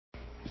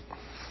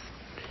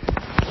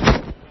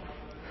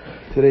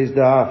Today's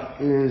daf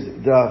is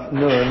daf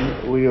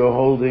nun. We are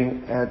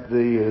holding at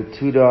the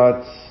two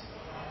dots,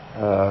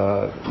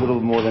 a little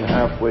more than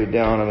halfway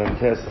down on a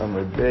test on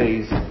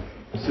Rabbi's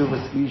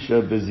Ksuvas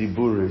Isha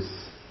Beziburis.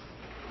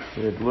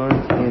 We had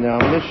learned in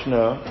our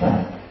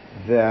Mishnah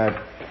that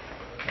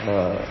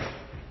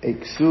a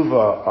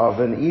ksuva of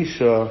an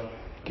Isha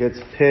gets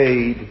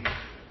paid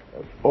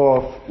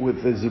off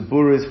with the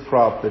Ziburis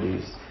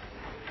properties.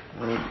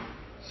 Right?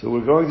 So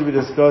we're going to be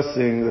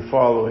discussing the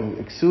following.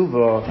 A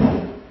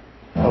ksuva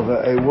of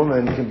a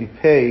woman can be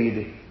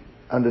paid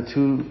under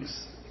two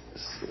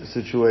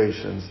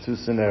situations, two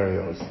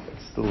scenarios.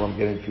 Still, I'm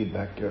getting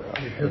feedback here.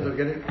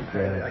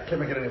 I can't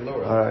make it any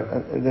lower. All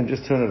right, and then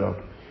just turn it up.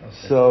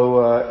 Okay.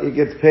 So it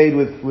gets paid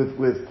with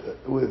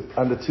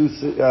under two.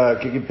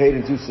 Can get paid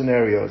in two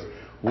scenarios.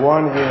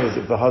 One is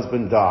if the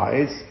husband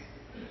dies,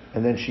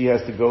 and then she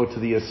has to go to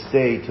the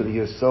estate, to the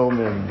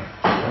Yosomim,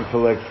 and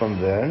collect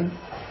from them.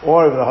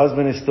 Or if the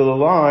husband is still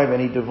alive and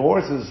he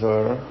divorces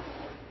her,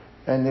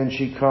 and then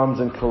she comes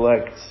and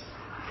collects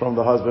from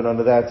the husband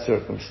under that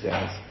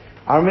circumstance.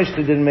 Our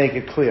Mishnah didn't make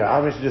it clear.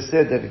 Our Mishnah just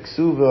said that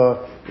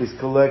ksuva is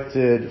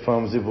collected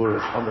from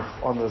ziburis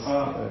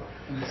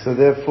so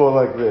therefore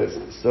like this.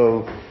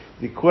 So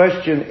the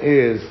question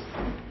is,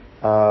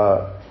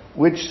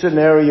 which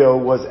scenario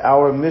was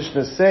our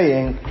Mishnah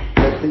saying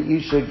that the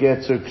Isha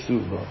gets her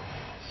ksuva?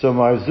 So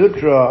Mar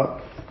Zutra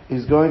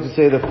is going to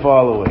say the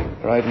following,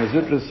 right? Mar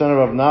Zutra, the son of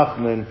Rav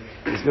Nachman,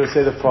 is going to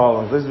say the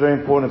following. This is very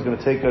important. It's going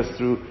to take us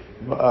through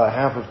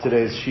half of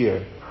today's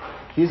shir.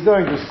 He's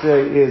going to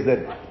say is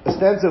that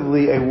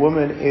ostensibly a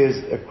woman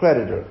is a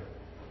creditor,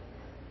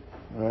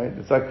 right?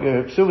 It's like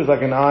ksuva is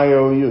like an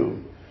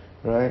IOU,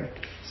 right?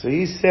 So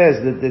he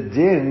says that the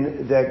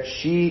din that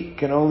she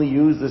can only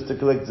use this to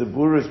collect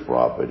Zaburis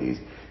properties,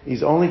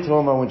 he's only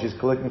talking about when she's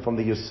collecting from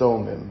the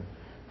Yosomim,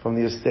 from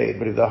the estate.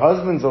 But if the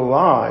husband's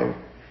alive,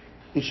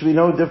 it should be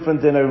no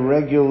different than a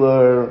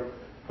regular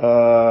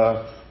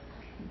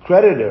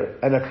creditor.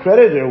 And a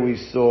creditor, we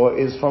saw,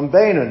 is from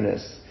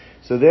Bainoness.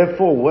 So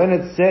therefore, when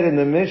it's said in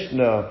the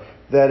Mishnah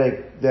that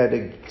a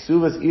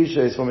Ksuvas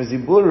Isha is from a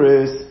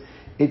Ziburis,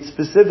 it's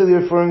specifically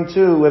referring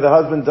to where the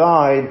husband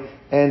died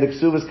and the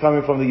Ksuva is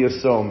coming from the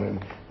Yosomim.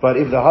 But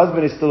if the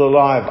husband is still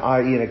alive,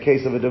 i.e. in a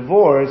case of a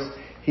divorce,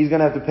 he's going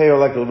to have to pay her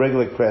like a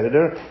regular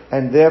creditor,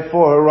 and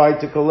therefore her right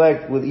to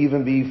collect would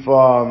even be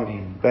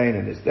from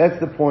Bainoness. That's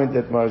the point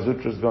that Mar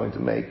Zutra is going to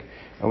make.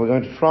 And we're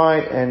going to try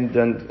and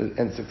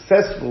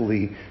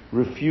successfully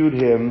refute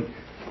him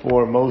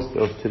for most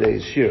of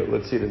today's shir.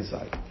 Let's see it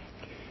inside.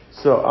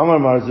 So, Amar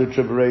Mar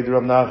Zutra B'rei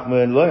Rav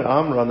Nachman Lo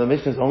Amran. The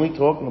Mishnah is only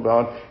talking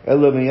about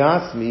Ela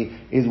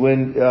Miyasmi is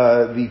when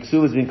the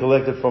ksuva is being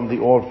collected from the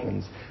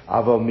orphans.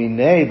 Aval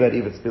Minei, but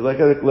if it's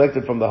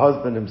collected from the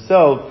husband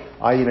himself,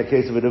 i.e. in a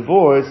case of a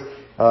divorce,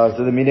 so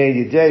the Minei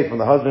Yidei from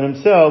the husband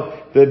himself,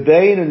 the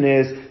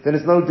Bainoness, then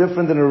it's no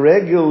different than a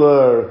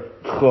regular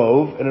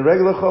chov, and a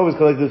regular chov is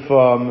collected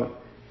from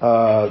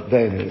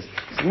Bainoness.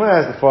 So I'm going to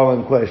ask the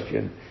following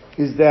question: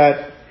 is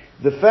that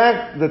the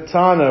fact that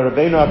Tana,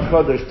 Rabbeinu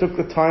HaKadosh, took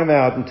the time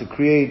out and to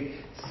create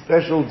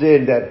special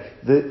din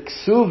that the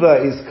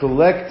ksuva is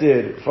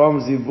collected from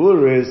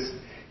Ziburis,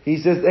 he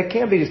says that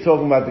can't be just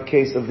talking about the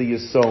case of the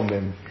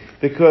Yosomim.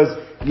 Because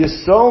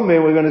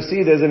Yosomim, we're going to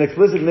see there's an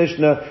explicit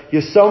Mishnah,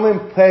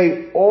 Yosomim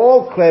pay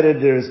all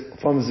creditors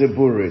from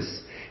Ziburis.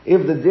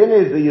 If the din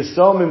is the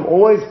Yosomim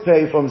always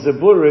pay from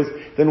Zaburis,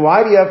 then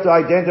why do you have to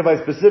identify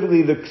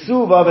specifically the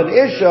ksuva of an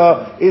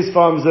Isha is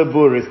from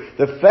Zaburis?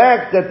 The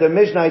fact that the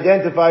Mishnah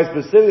identifies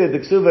specifically the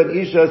ksuva of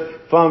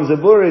Isha from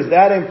Zaburis,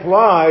 that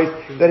implies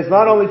that it's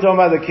not only talking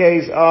about the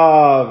case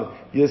of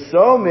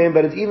Yosomim,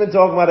 but it's even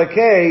talking about a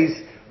case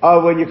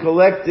of when you're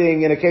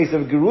collecting in a case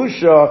of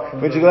Gerusha,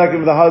 when you're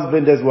collecting with the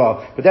husband as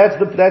well. But that's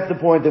the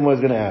point that I was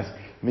going to ask.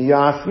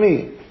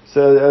 Miyasmi.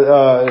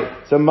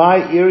 So my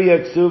area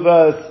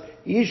ksuvas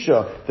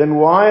Isha, then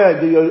why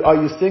are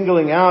you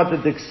singling out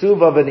that the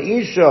ksuva of an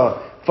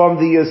Isha from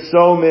the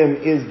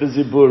Yosomim is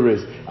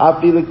beziburis?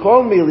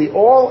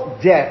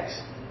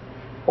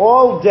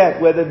 All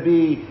debt, whether it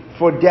be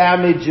for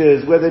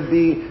damages, whether it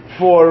be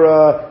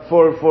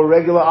for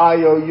regular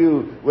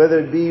IOU, whether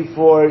it be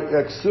for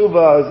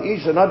ksuva as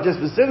Isha, not just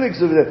specific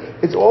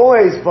ksuva, it's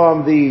always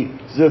from the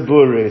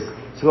ziburis.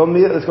 It's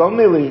only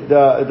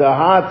the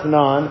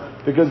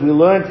hatnan, because we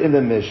learned in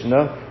the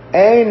Mishnah,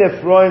 Ein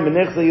Ephraim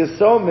Menichsa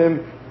Yosomim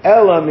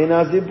Ela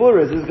Mina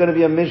Ziburis. There's going to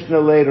be a Mishnah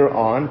later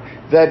on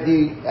that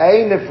the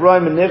Ein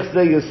Ephraim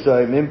Menichsa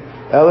Yosomim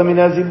Ela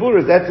Mina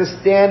Ziburis. That's a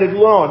standard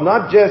law,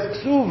 not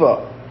just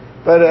ksuva,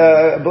 but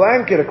a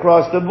blanket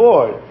across the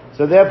board.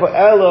 So therefore,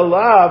 Ela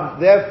Lav,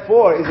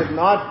 therefore, is it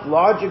not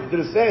logic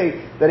to say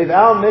that if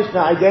our Mishnah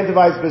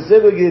identifies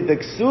specifically that the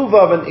ksuva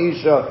of an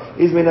Isha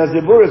is Mina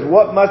Ziburis,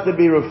 what must it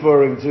be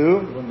referring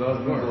to?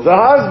 The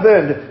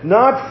husband,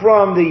 not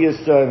from the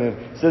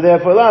Yosomim. So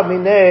therefore, Lav,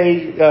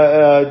 Minei,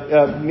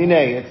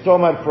 it's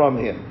talking about from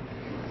him.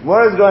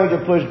 One is going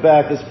to push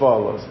back as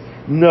follows.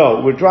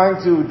 No, we're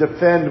trying to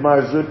defend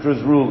Mar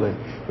Zutra's ruling.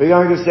 We're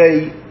going to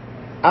say,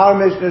 our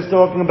Mishnah is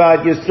talking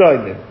about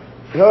Yosomim.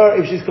 her,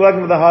 if she's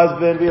collecting for the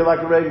husband, be like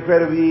a regular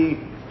creditor, be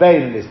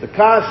Baininus. The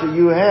kasha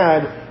you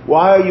had,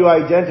 why are you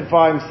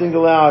identifying,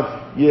 single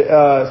out,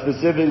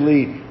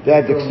 specifically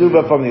that the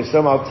ksuba from the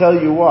Yisoma? I'll tell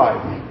you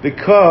why.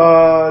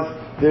 Because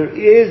there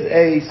is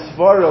a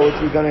svara which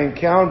we're going to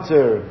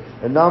encounter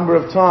a number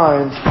of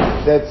times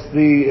that's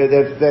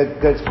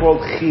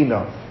called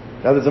china.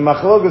 Now there's a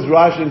machlokas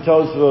Rashi and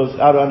Tosfos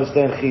how to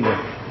understand china.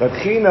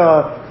 But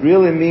china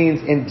really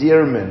means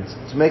endearment.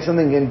 To make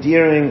something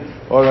endearing,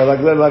 or like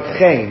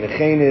chen.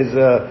 Chen is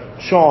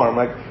charm.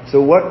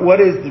 So what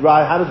is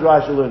how does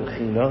Rashi learn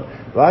china?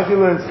 Rashi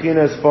learns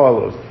china as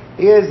follows: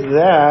 is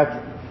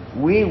that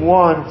we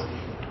want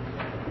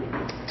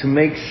to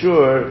make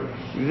sure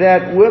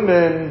that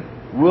women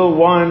will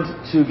want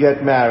to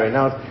get married.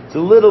 Now it's a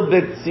little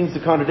bit seems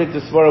to contradict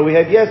the svara we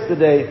had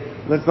yesterday.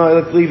 Let's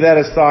leave that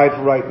aside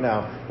for right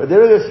now. But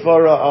there is a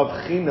svara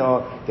of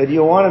chino that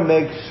you want to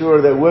make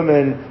sure that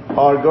women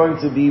are going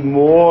to be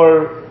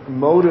more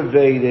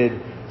motivated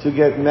to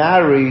get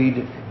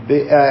married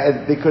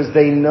because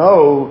they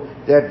know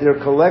that their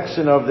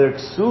collection of their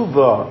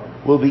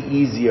ksuva will be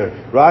easier.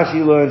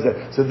 Rashi learns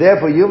that. So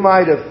therefore you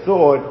might have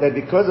thought that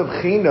because of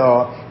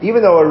chino,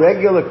 even though a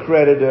regular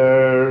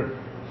creditor,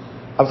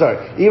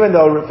 even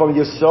though from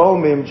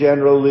Yisomim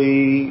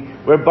generally,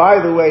 where by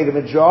the way the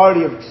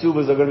majority of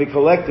ksubas are going to be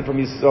collected from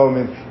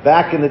Yisomim,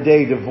 back in the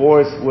day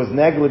divorce was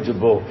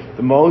negligible.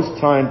 The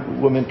most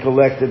time women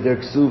collected their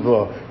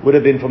ksuva would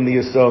have been from the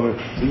Yisomim.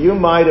 So you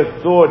might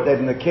have thought that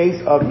in the case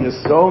of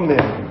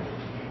Yisomim,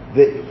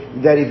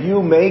 that if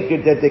you make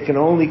it that they can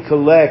only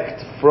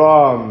collect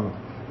from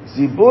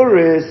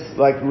Ziburis,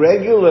 like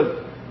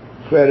regular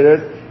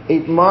creditors,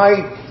 it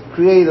might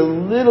create a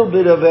little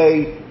bit of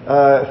a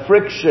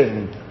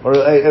friction, or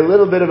a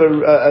little bit of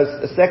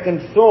a second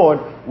thought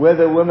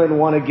whether women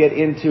want to get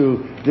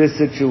into this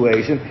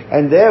situation.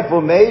 And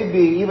therefore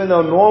maybe, even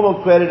though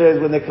normal creditors,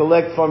 when they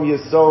collect from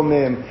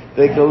Yisomim,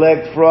 they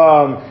collect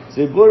from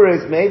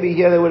Ziburis, maybe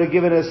here they would have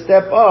given a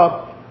step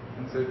up,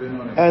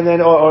 and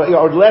then,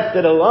 or left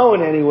it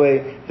alone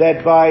anyway,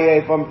 that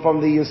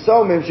from the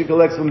Yisomim she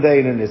collects from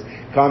Beinanis.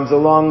 Comes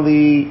along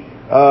the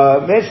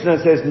Mishnah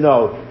says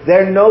no,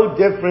 they're no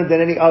different than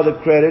any other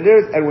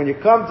creditors, and when you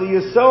come to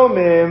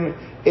Yisomim,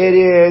 it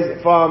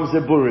is from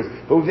Ziburis.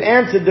 But we've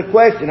answered the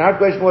question. Our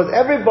question was,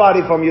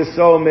 everybody from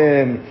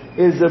Yisomim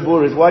is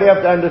Ziburis. Why do you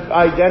have to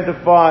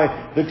identify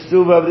the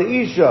ksuva of the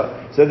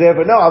Isha? So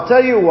therefore, no, I'll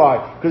tell you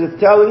why. Because it's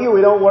telling you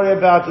we don't worry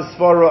about the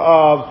svara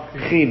of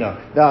china.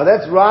 Now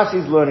that's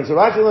Rashi's learning. So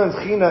Rashi learns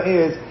china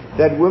is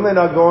that women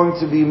are going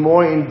to be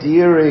more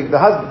endearing.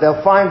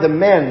 They'll find the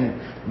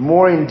men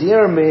more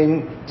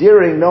endearing,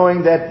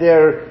 knowing that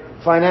their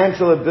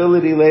financial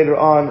ability later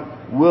on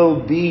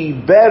will be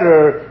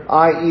better,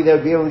 i.e.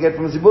 they'll be able to get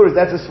from Ziburis.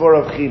 That's a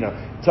svara of china.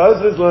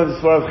 Tosfos learns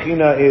the svara of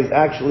china is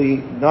actually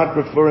not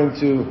referring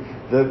to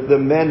the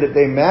men that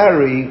they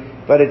marry,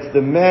 but it's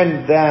the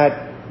men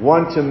that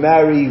want to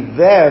marry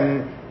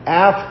them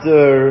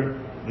after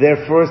their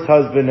first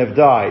husband have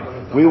died.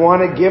 We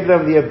want to give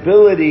them the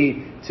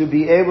ability to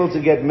be able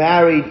to get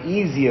married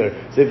easier.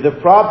 So if the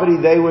property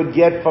they would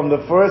get from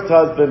the first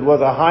husband was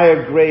a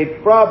higher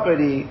grade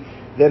property,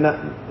 then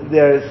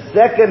their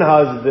second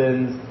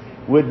husbands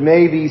would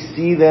maybe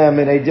see them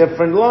in a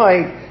different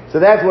light. So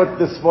that's what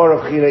the svara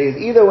of china is.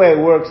 Either way it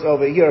works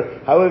over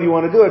here, however you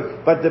want to do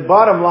it. But the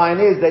bottom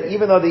line is that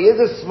even though there is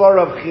a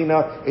svara of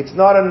china, it's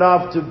not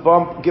enough to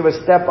give a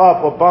step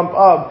up or bump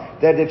up,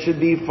 that it should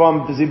be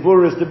from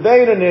Ziburis to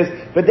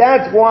Beinanis, but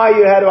that's why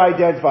you had to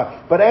identify.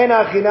 But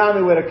Eina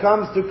Chinami, when it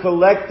comes to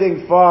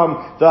collecting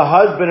from the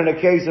husband in a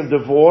case of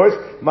divorce,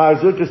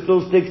 Marzutra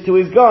still sticks to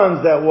his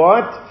guns, that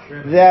what?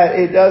 That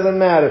it doesn't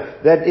matter.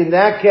 That in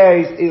that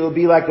case, it will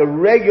be like a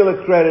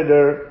regular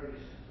creditor,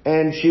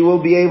 and she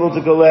will be able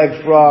to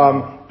collect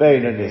from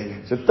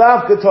Beinanis. So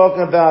Tafka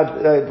talking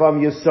about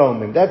from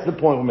Yisomim. That's the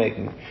point we're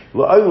making.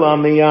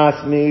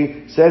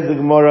 Says the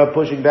Gemara,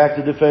 pushing back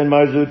to defend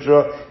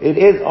Marzutra, it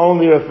is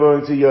only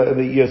referring to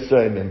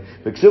Yisomim.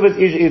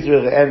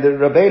 And the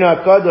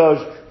Rabbeinu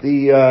HaKadosh,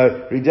 the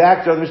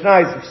redactor of the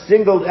Mishnah, is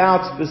singled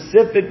out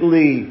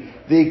specifically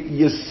the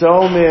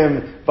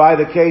Yisomim by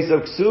the case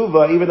of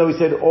Ksuva, even though he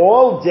said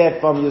all debt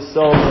from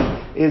Yisomim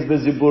is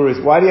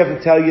Beziburis. Why do you have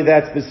to tell you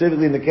that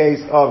specifically in the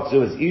case of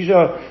Ksuvas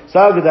Isha?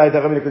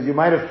 Because you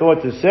might have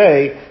thought to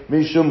say,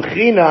 Mishum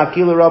China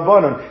Akila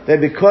Rabbanon, that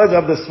because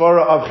of the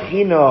svara of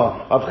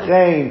China, of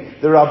Chen,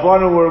 the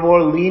Rabbanon were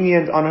more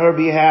lenient on her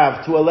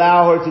behalf to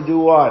allow her to do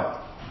what?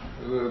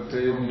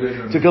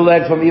 To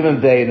collect from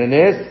even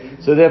Beinanis.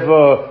 So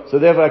therefore,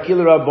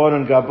 Akila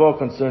Rabbanon Gabo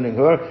concerning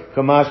her,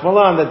 Kamash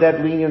Malan,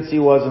 that leniency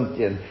wasn't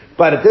in.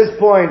 But at this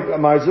point,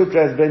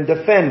 Marzutra has been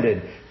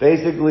defended.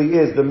 Basically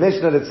is the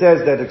Mishnah that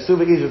says that the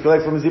Ksuva Isha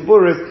collects from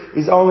Ziburis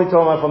is only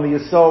talking about from the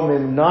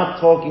Yisomim, not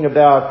talking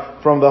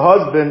about from the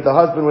husband. The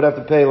husband would have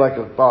to pay like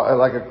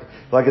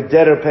a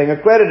debtor paying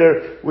a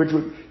creditor, which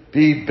would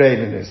be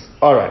Beinanis.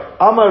 Alright.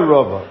 Amar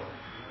Rava.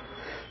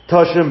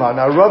 Toshima.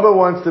 Now, Rabbi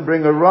wants to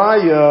bring a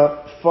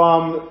raya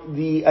from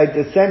the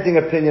dissenting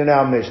opinion in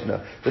our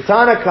Mishnah. The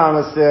Tana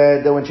Kama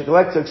said that when she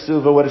collects a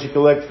ksuva, what does she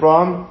collect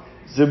from?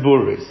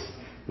 Ziburis.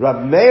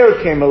 Rabbi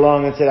Meir came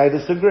along and said, I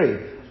disagree.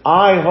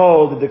 I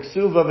hold that the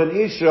ksuva of an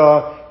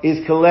isha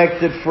is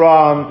collected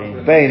from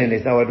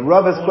Beinanis. Now, what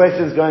Rabbi's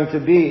question is going to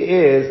be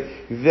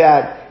is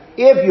that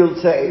if you'll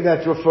say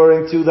that's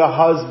referring to the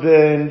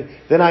husband,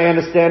 then I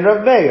understand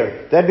Rav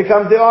Meir. That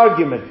becomes the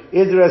argument.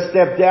 Is there a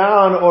step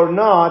down or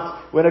not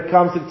when it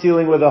comes to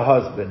dealing with a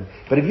husband?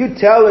 But if you're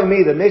telling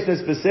me the Mishnah is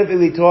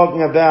specifically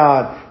talking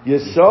about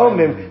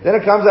Yesomim, then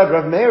it comes out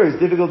Rav Meir is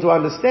difficult to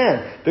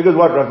understand. Because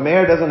what Rav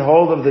Meir doesn't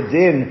hold of the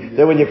din,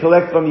 that when you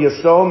collect from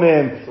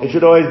Yesomim, it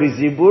should always be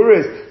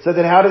Ziburis. So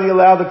then how does he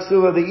allow the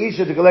Ksuva of the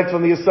Isha to collect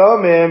from the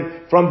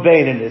Yesomim from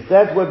Beinanis?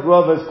 That's what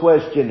Rava's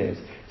question is.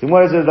 So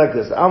what is it like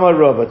this? Amar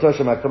Rava,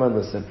 Toshima, come and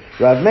listen.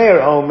 Rav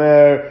Meir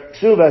Omer,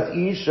 Ksuvas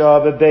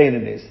Isha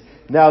bebeinanis.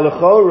 Now,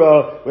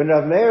 L'chora, when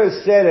Rav Meir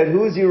said it,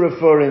 who is he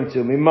referring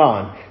to?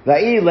 Miman.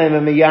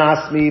 La'ilem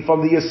miyasmi,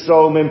 from the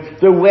Yesomim,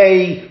 the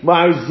way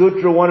Mar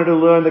Zutra wanted to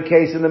learn the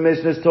case in the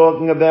Mishnah is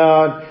talking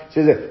about.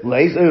 So he said,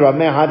 Rav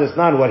Meir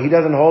Hadasnan, what? He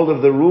doesn't hold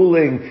of the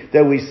ruling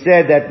that we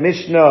said, that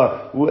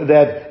Mishnah,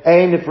 that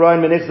Ein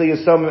Ephraim Menitzli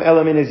Yesomim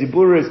Elamin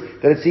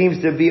Ziburis, that it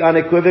seems to be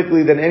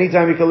unequivocally that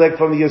anytime you collect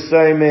from the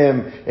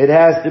Yesomim, it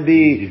has to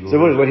be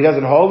Ziburis. But he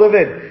doesn't hold of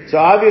it. So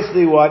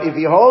obviously what? If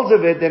he holds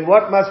of it, then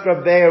what must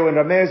Rav Meir, when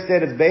Rav Meir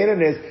said it's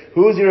Beinanis,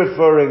 who is he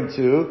referring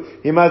to?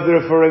 He must be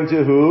referring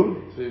to who?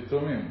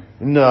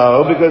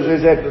 No, because he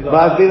said,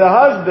 must be the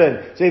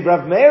husband. So if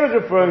Rav Meir is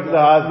referring to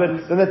the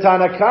husband, then the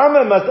Tana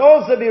Kama must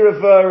also be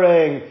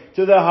referring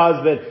to the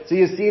husband. So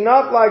you see,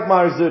 not like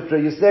Mar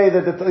Zutra, you say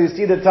that you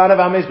see the Tana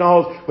of Mishnah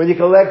holds, when you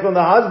collect from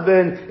the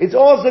husband, it's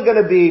also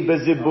going to be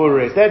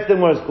Beziburis. That's the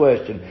worst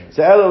question.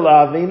 So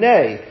Elulav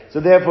Minei. So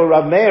therefore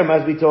Rav Meir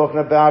must be talking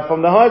about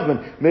from the husband.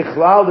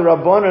 Michlal the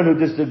Rabbanan who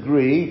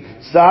disagree,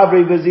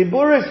 Sabri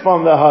Beziburis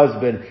from the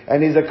husband.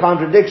 And he's a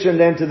contradiction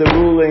then to the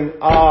ruling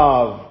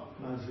of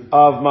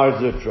Mar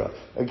Zutra.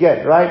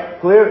 Again, right?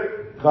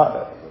 Clear?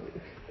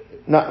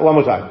 No, one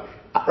more time.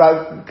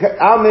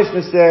 Our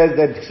Mishnah says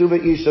that Ksuba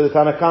Isha, the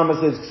Tanakama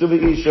says Ksuba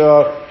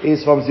Isha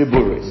is from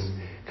Ziburis.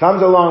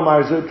 Comes along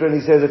Mar Zutra and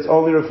he says it's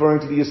only referring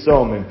to the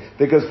Yesomim,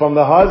 because from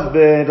the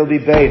husband it'll be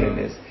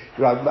Beinanis.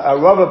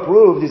 Rav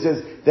proved, he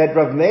says, that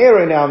Rav Meir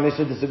in our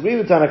Mishnah disagreed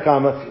with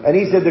Tanakama, and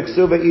he said the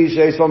Ksuba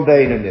Isha is from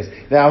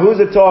Beinanis. Now, who's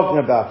it talking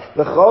about?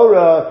 The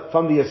Chora,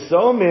 from the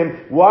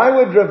Yesomim. Why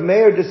would Rav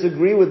Meir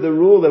disagree with the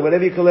rule that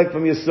whenever you collect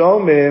from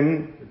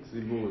Yesomim,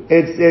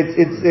 it's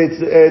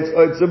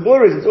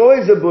Ziburis. It's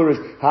always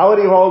Ziburis. How would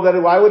he hold that?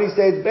 Why would he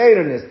say it's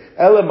Beinanis?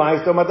 Elamai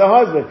is talking about the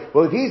husband.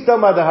 Well, if he's talking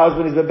about the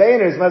husband, he's the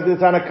Beinanis. Must be the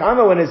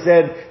Tanakama when it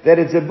said that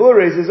it's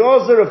Ziburis is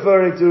also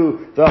referring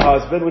to the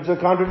husband, which is a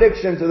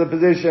contradiction to the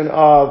position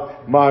of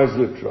Mar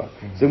Zutra.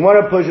 So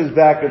one pushes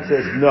back and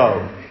says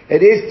no.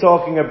 It is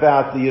talking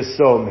about the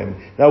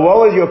Yesomim. Now, what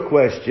was your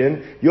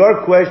question?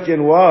 Your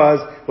question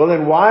was, well,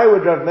 then why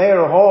would Rav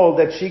Meir hold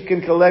that she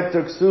can collect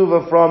her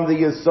ksuva from the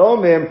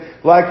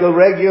Yesomim like a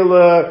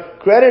regular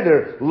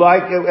creditor,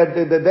 like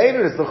the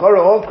Beinanis? The Chora,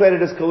 all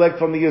creditors collect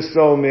from the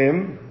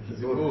Yesomim.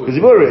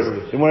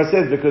 Ziburis. And what it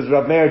says, because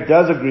Rav Meir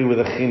does agree with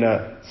the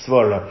China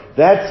Svara.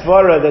 That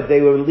Svara that they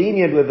were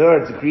lenient with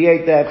her to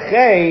create that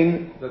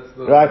Chain,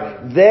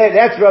 right?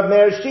 That's Rav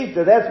Meir's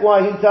Shita. That's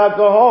why he taka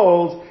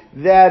holds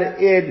that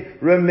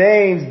it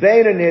remains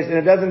Beinanis and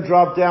it doesn't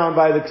drop down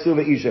by the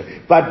Ksuva Isha.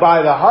 But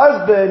by the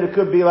husband, it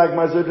could be like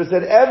Mar Zutra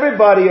said,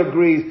 everybody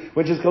agrees,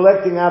 when she's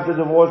collecting after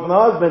divorce from the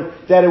husband,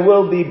 that it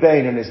will be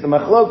Beinanis. The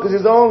Machlokas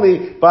is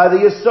only by the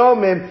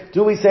Yesomim,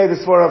 do we say the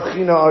Svara of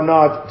China or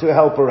not, to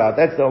help her out.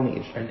 That's the only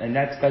issue. And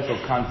that special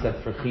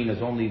concept for China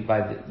is only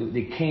by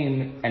they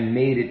came and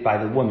made it by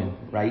the woman,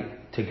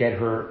 right? To get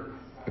her...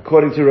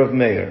 According to Rav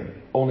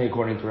Meir. Only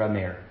according to Rav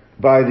Meir.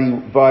 By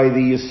the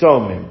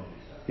Yesomim.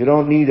 You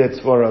don't need that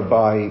svara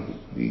by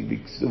the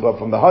ksuva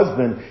from the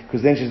husband,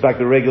 because then she's like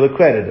a regular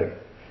creditor.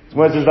 It's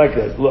more just like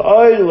this.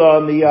 L'oila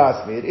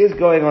miyasmi. It is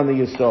going on the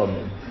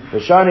Yesomim. The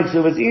shani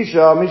ksuvas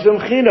isha mishum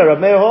china. Rav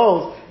Meir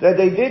holds that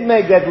they did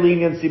make that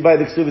leniency by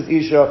the ksuvas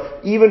isha,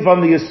 even from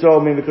the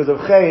Yesomim, because of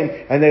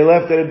chayin, and they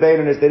left it at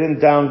Beinanis. They didn't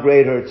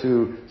downgrade her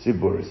to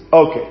Ziburis.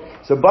 Okay.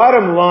 So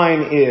bottom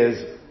line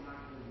is,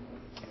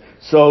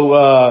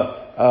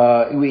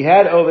 we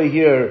had over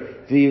here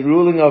the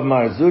ruling of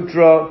Mar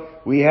Zutra.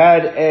 We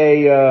had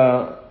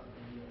a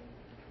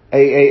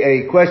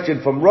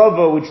question from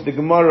Rava, which the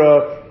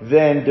Gemara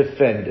then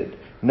defended.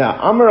 Now,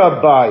 Amar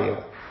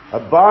Abaya.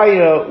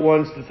 Abaya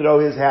wants to throw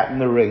his hat in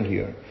the ring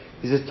here.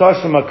 He says,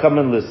 Toshima, come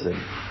and listen.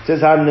 He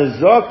says,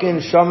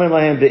 HaNezokin Shomen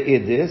Lahem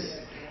Be'idis.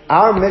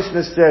 Our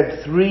Mishnah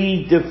said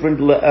three different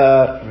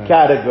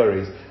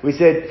categories. We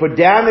said, for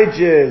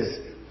damages,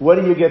 what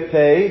do you get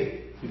paid?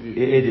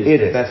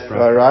 Idis.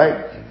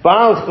 Alright.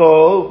 Baal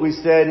Chol, we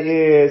said,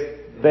 is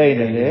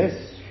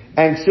Beinanis.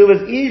 And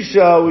Ksuvas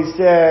Isha, we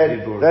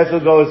said, that's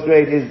what goes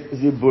straight,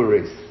 is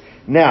Ziburis.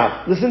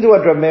 Now, listen to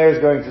what Rav Meir is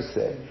going to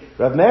say.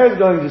 Rav Meir is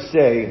going to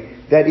say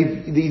that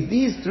if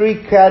these three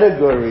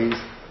categories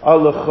are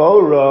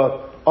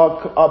lechora,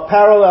 are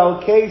parallel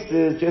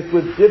cases, just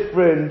with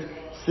different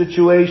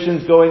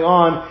situations going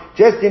on,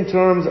 just in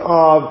terms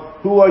of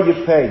who are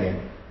you paying,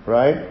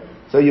 right?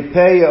 So you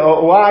pay,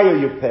 why are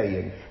you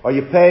paying? Are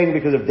you paying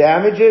because of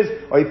damages?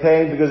 Are you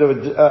paying because of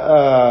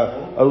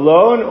a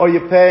loan? Or are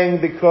you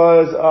paying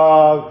because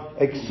of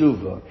a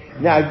ksuva?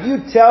 Now, if you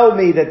tell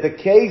me that the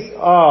case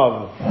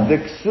of the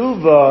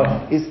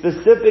ksuva is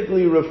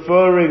specifically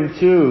referring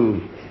to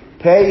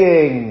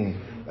paying,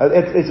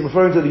 it's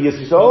referring to the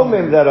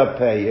yisomim that are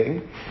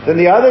paying, then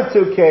the other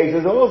two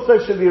cases also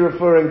should be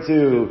referring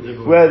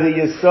to where the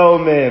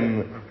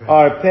yisomim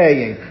are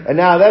paying. And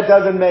now that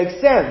doesn't make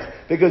sense,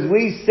 because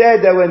we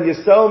said that when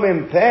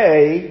yisomim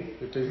pay,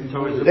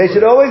 they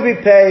should always be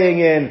paying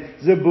in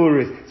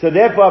Zeburis. So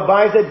therefore,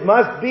 Abai said,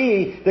 must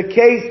be the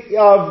case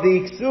of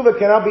the Ksuva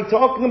cannot be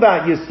talking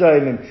about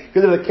Yisomim.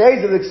 Because if the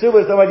case of the Ksuva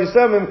is talking about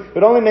Yisomim,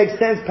 it only makes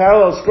sense,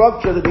 parallel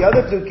structure, that the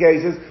other two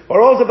cases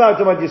are also about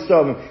talking about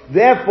Yisomim.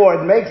 Therefore,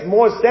 it makes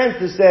more sense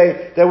to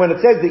say that when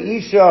it says the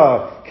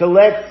Isha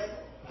collects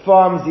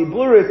from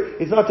Ziburis,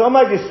 it's not talking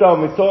about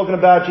Yisomim, it's talking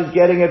about she's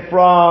getting it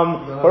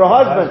from her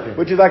husband,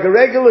 which is like a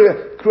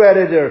regular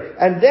creditor.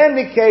 And then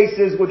the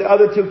cases with the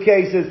other two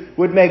cases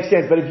would make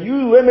sense. But if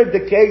you limit the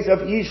case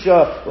of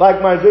Isha,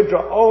 like Mar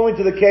Zutra, only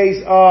to the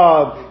case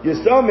of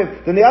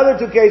Yisomim, then the other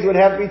two cases would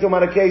have to be talking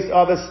about a case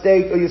of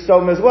estate or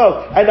Yisomim as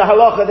well. And the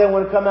halacha then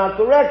would come out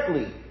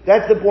correctly.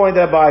 That's the point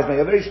that Abai is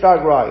making. A very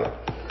stark raya.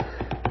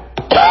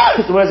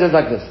 So when it says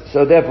like this,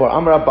 so therefore,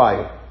 Amar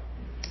Abai,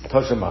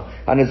 Toshima.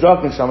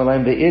 Anizokin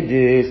Shamalayim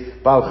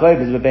Be'idis, Baal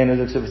Chayb is Lebein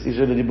Ezek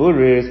Isha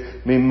Diburis,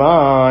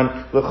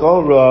 Miman,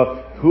 Lechora,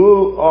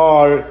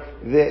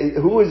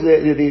 who is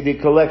the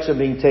collection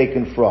being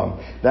taken from?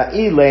 The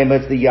Elam,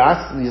 it's the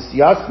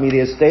Yasmi, the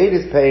estate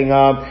is paying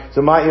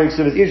so my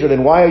Ksuvas Isha,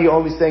 then why are you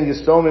only saying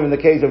Yistomim in the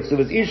case of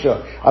Ksuvas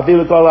Isha?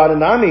 Afilu Kol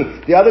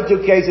Adonami. The other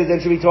two cases, then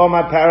should we talk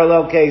about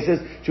parallel cases?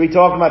 Should we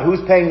talk about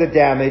who's paying the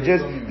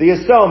damages? The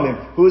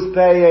Yistomim. Who's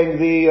paying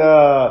the,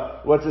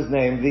 what's his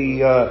name?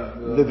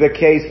 The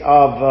case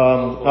of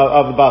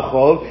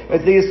Bachol.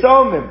 It's the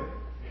Yistomim.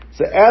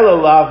 So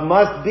Elulav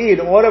must be, in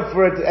order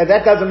for it, and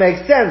that doesn't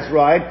make sense,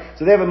 right?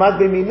 So therefore it must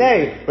be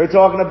Minei. We're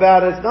talking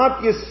about, it's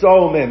not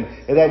Yisomim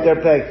that they're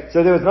paying.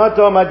 So there was not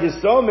talking about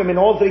Yisomim. In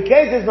all three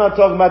cases, not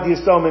talking about the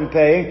Yisomim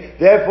paying.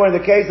 Therefore, in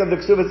the case of the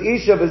Ksuvas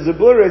Isha, the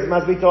Zeburis,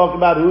 must be talking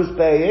about who's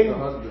paying?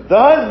 The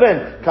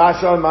husband.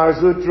 Kasha and Mar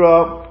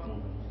Zutra.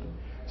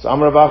 So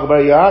Amar Rav Bar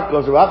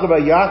Yaakov, so Rav Bar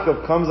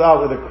Yaakov comes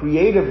out with a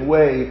creative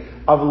way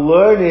of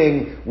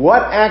learning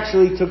what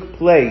actually took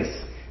place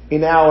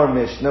in our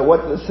Mishnah,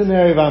 what the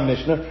scenario of our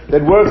Mishnah,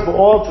 that works for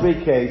all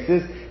three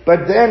cases,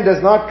 but then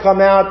does not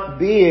come out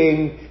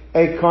being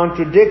a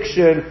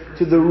contradiction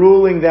to the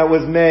ruling that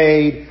was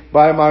made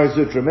by Mar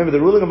Zutra. Remember,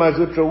 the ruling of Mar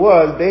Zutra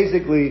was,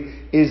 basically,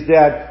 is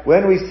that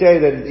when we say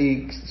that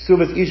the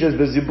Suvas Isha is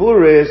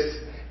Beziburis,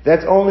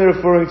 that's only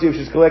referring to if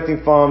she's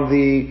collecting from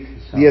the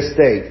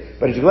estate.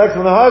 But if she collects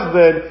from the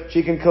husband,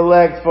 she can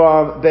collect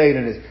from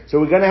Beinanis.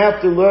 So we're going to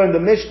have to learn the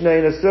Mishnah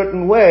in a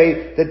certain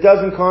way that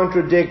doesn't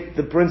contradict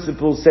the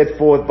principles set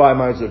forth by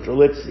Mar Zutra.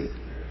 Let's see.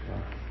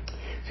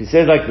 She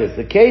says like this.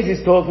 The case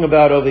he's talking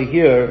about over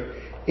here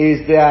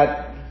is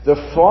that the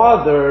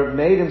father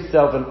made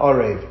himself an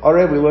Orev.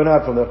 Orev, we learn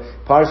out from the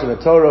Parsha of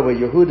the Torah, where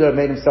Yehuda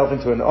made himself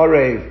into an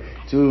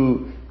Orev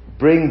to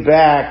bring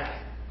back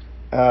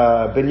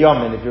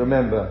Binyamin, if you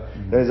remember.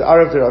 There's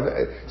Arv.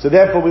 So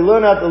therefore we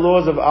learn out the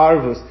laws of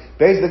Arvus.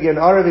 Basically an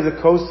Arv is a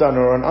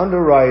co-signer or an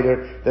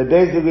underwriter that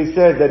basically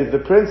says that if the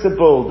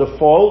principal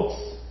defaults,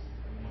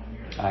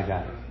 I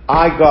got it.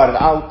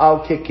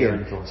 I'll kick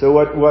in. So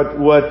what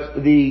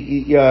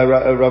the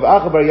Rav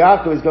Acha Bar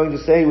Yaakov is going to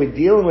say we're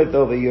dealing with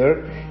over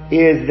here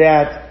is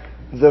that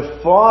the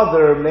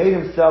father made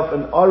himself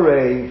an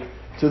Orev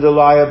to the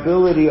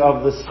liability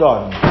of the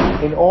son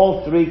in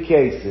all three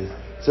cases.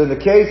 So in the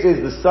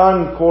cases the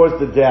son caused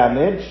the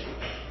damage,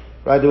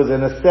 right? There was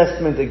an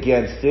assessment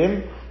against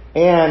him,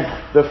 and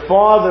the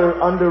father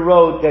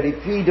underwrote that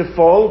if he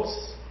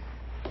defaults,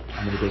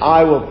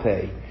 I will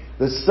pay.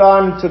 The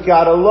son took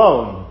out a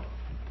loan,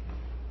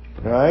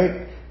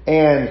 right?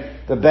 And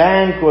the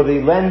bank or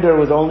the lender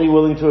was only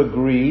willing to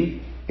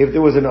agree if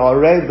there was an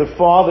Orev. The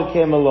father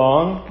came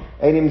along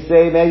and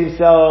made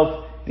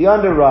himself the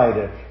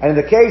underwriter. And in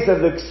the case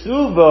of the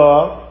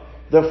Ksuva,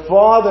 the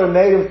father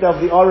made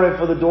himself the Orev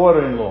for the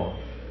daughter-in-law.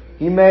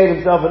 He made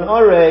himself an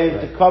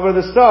Orev to cover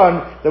the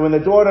son, that when the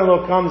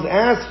daughter-in-law comes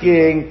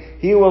asking,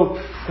 he will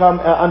come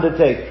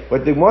undertake.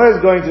 What the Gemara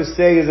is going to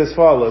say is as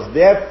follows.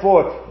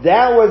 Therefore,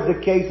 that was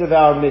the case of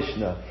our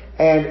Mishnah.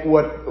 And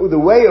the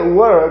way it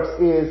works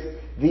is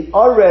the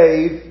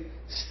Orev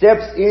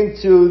steps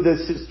into the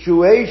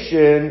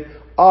situation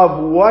of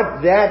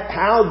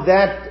how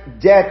that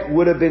debt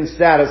would have been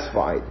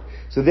satisfied.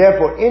 So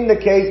therefore, in the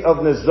case of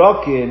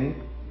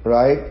Nezokin,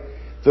 right,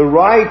 the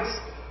rights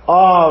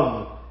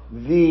of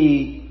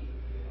the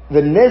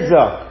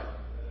nizak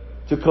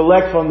to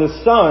collect from the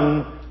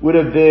son would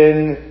have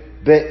been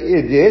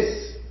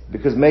be'idis,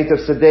 Because Meitav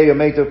Sadeh or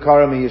Meitav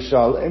Karami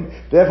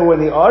Yishalim. Therefore, when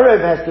the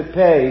Arev has to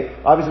pay,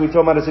 obviously we're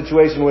talking about a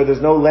situation where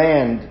there's no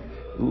land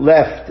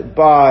left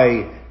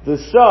by the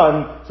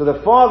son, so the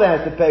father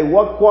has to pay.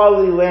 What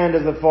quality land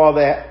does the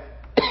father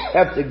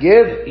have to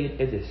give?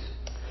 It is.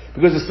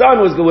 Because the son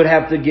would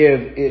have to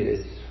give it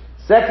is.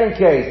 Second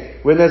case,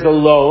 when there's a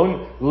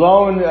loan,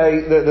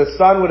 the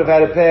son would have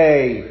had to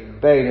pay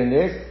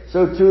Beinanis,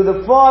 so too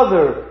the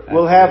father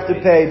will have to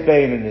pay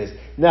Beinanis.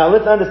 Now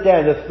let's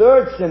understand, the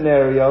third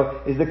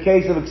scenario is the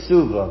case of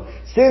Ksuva.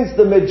 Since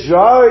the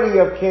majority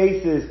of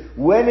cases,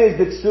 when is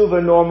the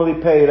Ksuva normally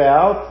paid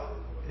out?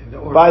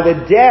 By the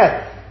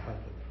death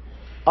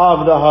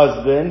of the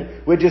husband,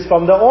 which is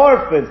from the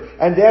orphans.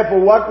 And therefore,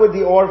 what would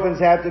the orphans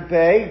have to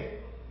pay?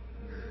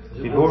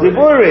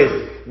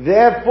 Ziburis.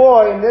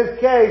 Therefore, in this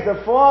case,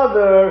 the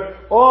father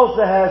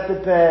also has to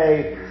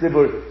pay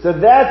Ziburis. So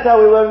that's how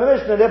we learn the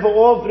Mishnah. Therefore,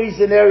 all three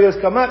scenarios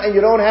come out, and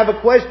you don't have a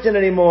question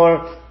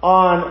anymore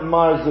on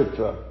Mar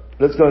Zutra.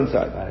 Let's go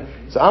inside.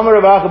 So Amar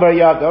Rav Acha bar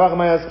Yaakov,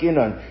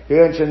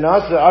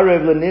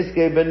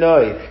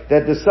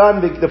 that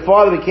the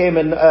father became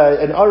an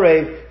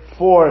Arev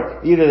for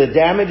either the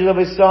damage of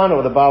his son,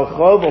 or the Baal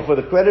Chov, or for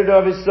the creditor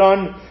of his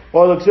son,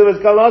 or the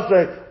Ksuvas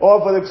Kalasai,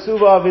 or for the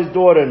Ksuva of his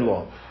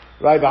daughter-in-law.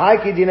 Right?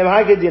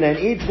 And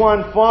each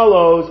one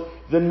follows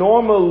the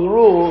normal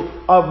rule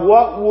of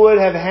what would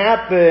have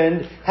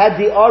happened had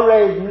the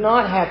Arev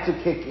not had to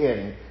kick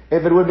in,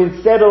 if it would have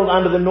been settled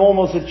under the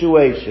normal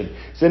situation.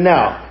 So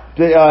now,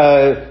 the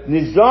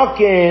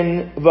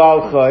Nizakin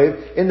Baal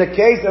Chayv, in the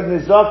case of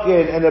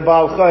Nizakin and the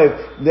Baal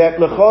Chayv, that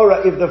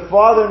Lechora, if the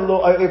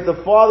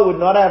father would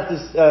not have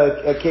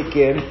to kick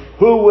in,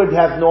 who would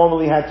have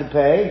normally had to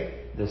pay?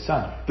 The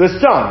son. The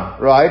son,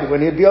 right?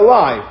 When he'd be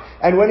alive.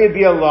 And when he'd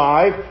be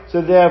alive,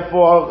 so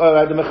therefore,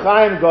 the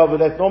Mechayim Gova,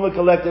 that's normally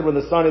collected when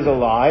the son is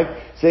alive.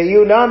 Say,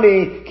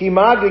 Yunami,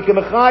 Kimagri,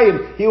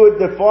 Kimechayim,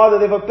 the father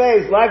therefore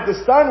pays, like the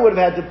son would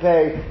have had to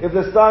pay if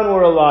the son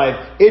were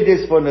alive. It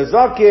is for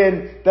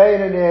Nazakin,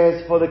 Beinin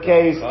is for the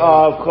case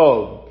of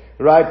Chov.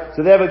 Right?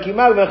 So therefore,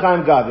 Kimagri,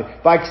 Mechayim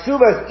Gavi. By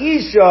Ksuvas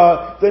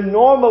Isha, the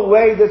normal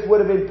way this would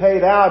have been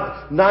paid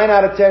out, 9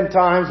 out of 10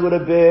 times would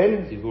have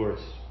been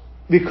divorce.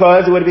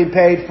 Because it would have been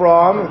paid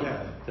from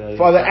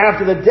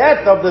after the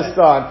death of the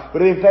son,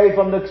 would have been paid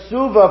from the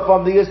ksuva,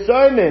 from the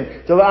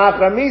assignment, to the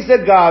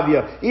achramisa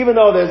gavya. Even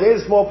though there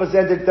is a small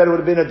percentage that it would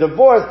have been a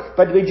divorce,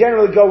 but we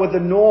generally go with the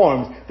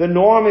norms. The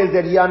norm is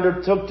that he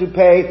undertook to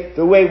pay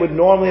the way it would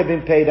normally have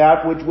been paid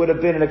out, which would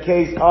have been in a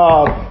case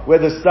of where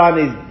the son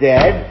is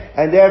dead,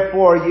 and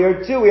therefore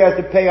year 2 he has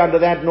to pay under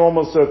that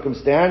normal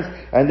circumstance,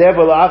 and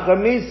therefore the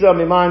achramisa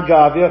miman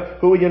gavya,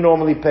 who would you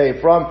normally pay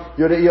from?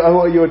 Who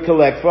you would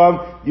collect from?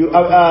 You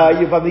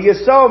from the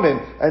Yisomim,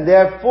 and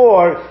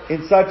therefore,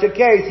 in such a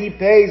case, he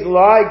pays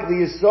like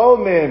the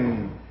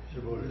Yisomim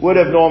would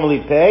have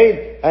normally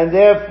paid, and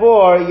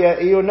therefore,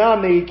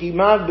 Yunami ki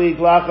magbi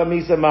glacha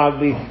misa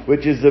magbi,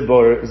 which is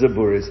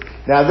Zaburis.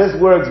 Now, this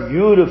works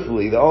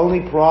beautifully. The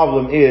only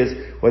problem is,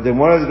 what the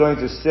one is going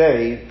to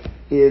say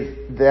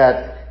is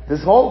that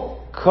this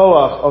whole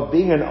koach of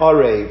being an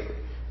arev,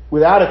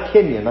 without a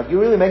kinyan, like you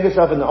really make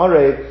yourself an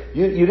arev,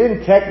 you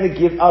didn't technically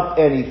give up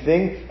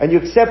anything, and you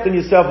accept in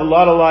yourself a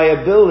lot of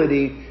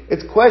liability.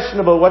 It's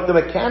questionable what the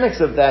mechanics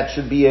of that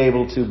should be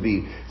able to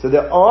be. So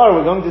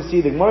we're going to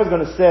see, the Gemara is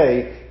going to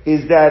say,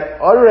 is that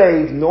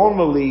arev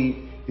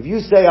normally, if you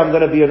say I'm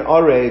going to be an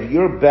arev,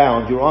 you're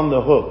bound, you're on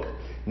the hook.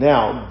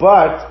 Now,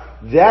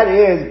 but that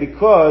is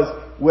because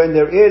when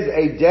there is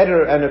a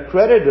debtor and a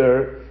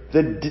creditor,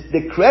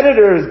 the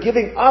creditor is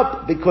giving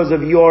up because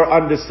of your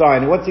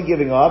undersigning. What's he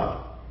giving up?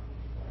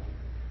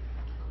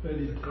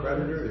 The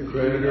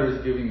creditor is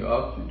giving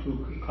up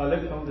to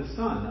collect from the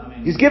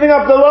son. He's giving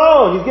up the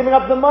loan. He's giving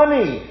up the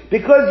money.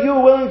 Because you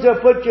were willing to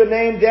put your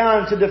name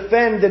down to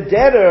defend the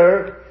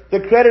debtor,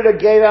 the creditor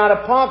gave out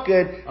of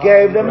pocket,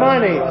 gave the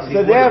money.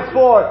 So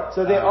therefore,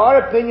 there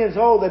are opinions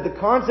hold that the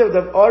concept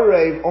of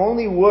arev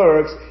only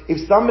works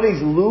if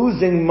somebody's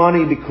losing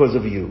money because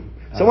of you.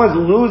 Someone's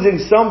losing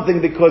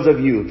something because of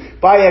you.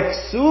 By a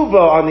ksuva,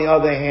 on the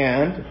other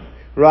hand,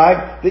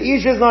 right? The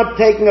Isha is not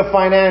taking a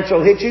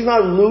financial hit. She's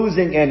not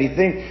losing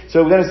anything.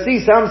 So we're going to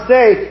see some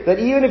say that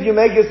even if you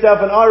make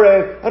yourself an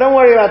arev, don't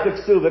worry about the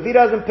ksuva. If he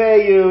doesn't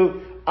pay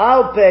you,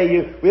 I'll pay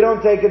you. We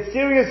don't take it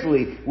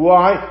seriously.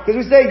 Why?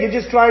 Because we say you're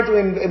just trying to,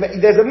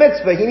 there's a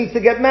mitzvah. He needs to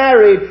get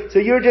married. So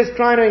you're just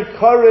trying to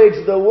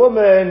encourage the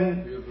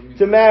woman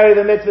to marry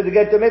the mitzvah, to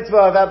get the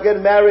mitzvah without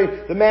getting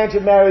married. The man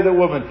should marry the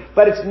woman.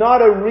 But it's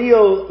not a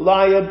real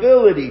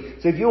liability.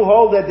 So if you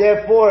hold that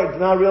therefore it's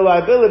not a real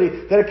liability,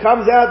 then it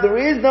comes out there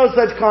is no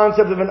such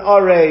concept of an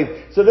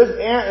arev. So this,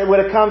 when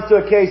it comes to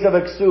a case of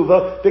a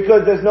ksuva,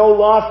 because there's no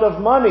loss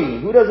of money.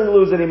 Who doesn't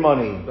lose any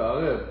money?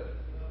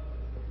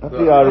 Not the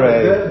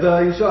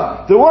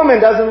arev. The woman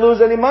doesn't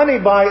lose any money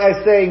by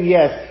saying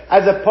yes,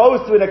 as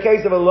opposed to in a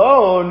case of a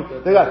loan.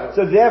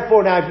 So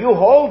therefore, now if you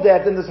hold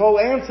that, then this whole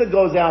answer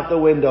goes out the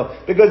window,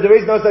 because there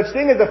is no such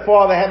thing as the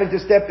father having to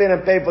step in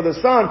and pay for the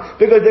son,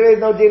 because there is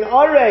no din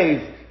arev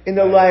in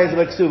the layers of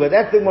a ksuba.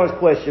 That's the most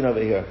question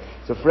over here.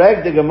 So So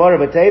frag the Gemara,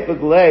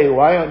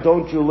 why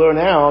don't you learn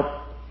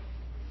out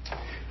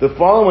the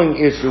following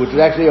issue, which is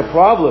actually a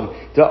problem?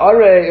 The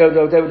arev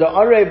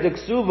the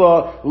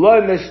ksuva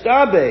lo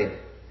mishtabed.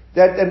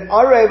 That an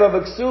arev of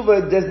a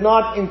ksuva does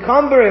not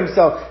encumber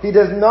himself. He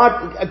does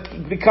not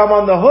become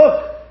on the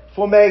hook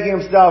for making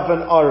himself an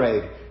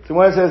arev. So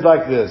when it says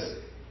like this,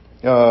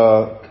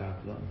 so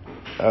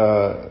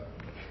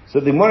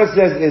the Gemara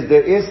says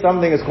there is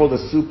something that's called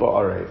a super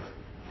arev.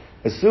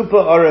 A super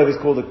arev is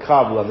called a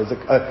kablan.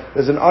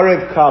 There's an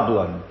arev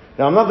kablan.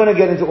 Now I'm not going to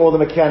get into all the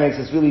mechanics.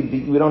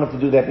 We don't have to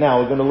do that now.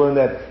 We're going to learn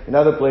that in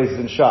other places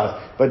in Shas.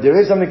 But there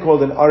is something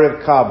called an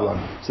arev kablan.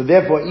 So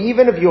therefore,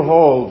 even if you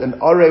hold an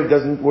arev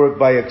doesn't work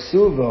by a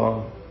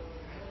ksuva,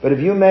 but if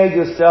you made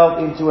yourself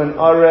into an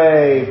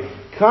arev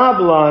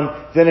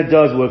kablan, then it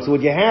does work. So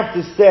what you have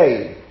to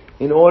say,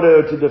 in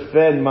order to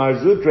defend Mar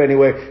Zutra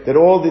anyway, that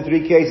all the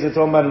three cases are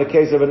talking about in the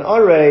case of an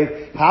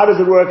arev, how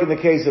does it work in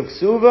the case of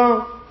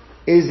ksuva?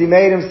 Is he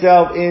made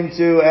himself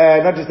into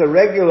not just a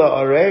regular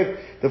arev,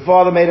 the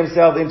father made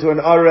himself into an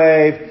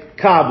arev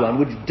kablan,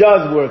 which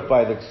does work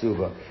by the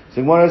ksuva.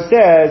 So one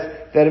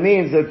says that it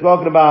means they're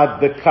talking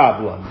about the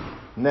kablan.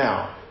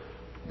 Now,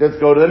 let's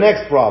go to the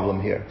next problem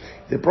here.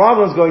 The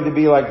problem is going to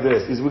be like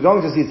this, is we're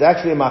going to see, it's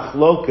actually a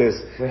machlokus.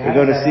 We're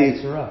going to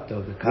see. Interrupt,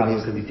 though, the kablan,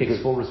 because he takes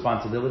full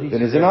responsibility.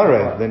 Then he's an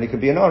arev. Then he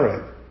could be an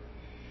arev.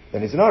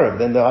 Then he's an arev.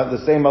 Then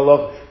the same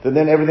malach,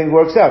 then everything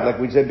works out, like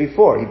we said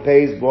before. He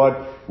pays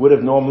what would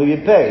have normally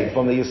been paid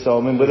from the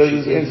Yisomim, but it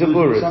is in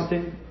Ziburis.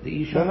 Something?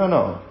 The Isha?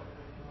 No.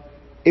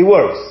 It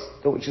works.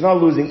 So she's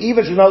not losing.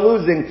 Even she's not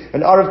losing,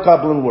 an arev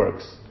kablan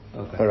works.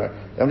 Okay. Alright.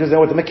 I'm just saying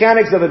what the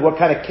mechanics of it, what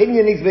kind of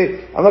kinyan needs to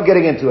be, I'm not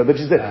getting into it, but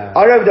she said,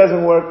 arev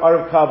doesn't work,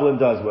 arev kablan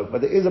does work.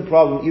 But there is a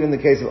problem, even in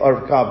the case of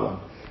arev kablan,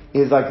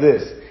 is like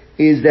this,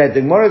 is that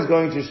the Gemara is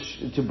going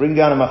to bring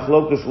down a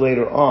machlokus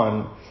later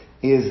on,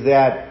 is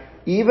that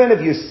even if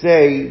you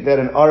say that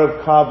an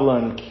arev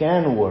kablan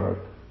can work,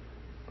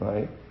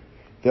 right,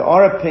 there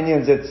are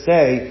opinions that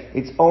say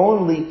it's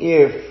only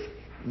if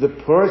the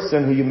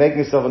person who you make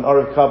yourself an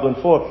arev kablan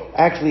for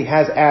actually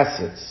has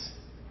assets.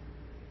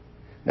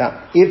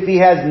 Now, if he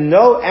has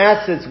no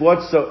assets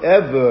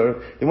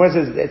whatsoever, the Gemara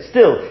says that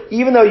still,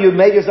 even though you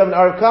made yourself an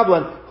arev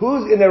kablan,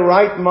 who's in their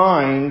right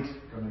mind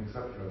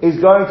is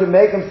going to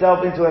make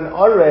himself into an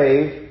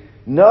arev,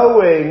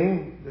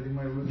 knowing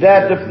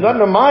that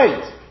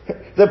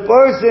the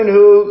person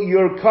who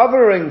you're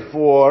covering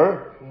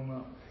for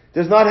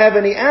does not have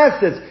any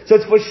assets, so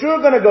it's for sure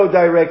going to go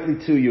directly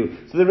to you.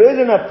 So there is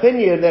an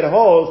opinion that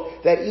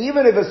holds that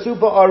even if a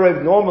super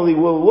arev normally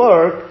will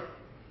work,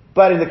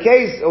 but in the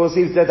case, or we'll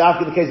see if that's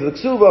after the case of the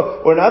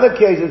ksuba, or in other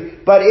cases,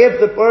 but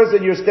if the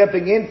person you're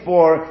stepping in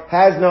for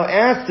has no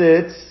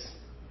assets,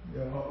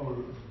 the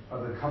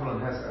kablan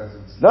has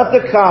assets. Not the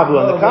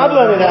kablan. The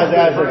kablan it has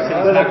assets.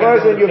 So the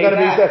person you're going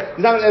to be,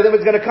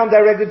 it's going to come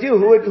directly to you.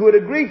 Who would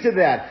agree to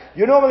that?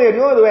 The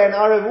way an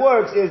arev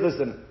works is,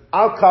 listen,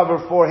 I'll cover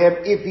for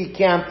him if he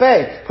can't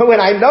pay. But when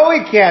I know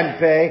he can't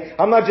pay,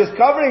 I'm not just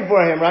covering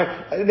for him,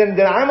 right? Then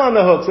I'm on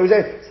the hook. So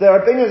there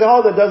are opinions that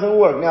hold that doesn't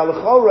work. Now,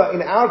 l'chora,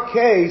 in our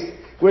case,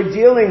 we're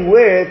dealing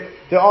with,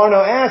 there are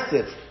no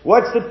assets.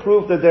 What's the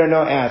proof that there are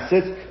no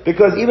assets?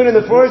 Because even in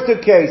the first two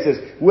cases,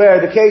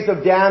 where the case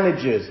of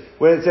damages,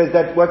 where it says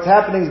that what's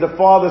happening is the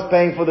father's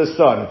paying for the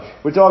son.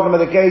 We're talking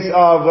about the case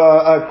of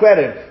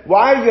credit.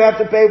 Why do you have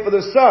to pay for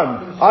the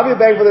son?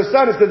 Obviously paying for the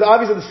son is because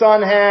obviously the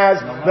son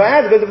has no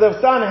assets. Because if the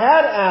son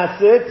had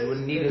assets,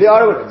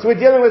 so we're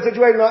dealing with a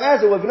situation with no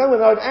assets. Well, if you know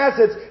with no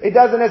assets, it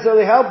doesn't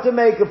necessarily help to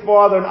make a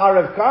father an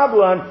arev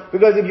kablan,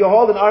 because if you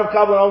hold an arev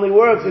kablan only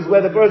works is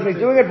where the person is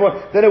doing it for,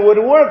 then it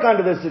wouldn't work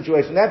under this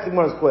situation. That's the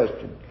Gemara's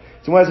question.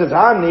 So when it says,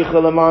 that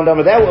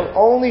will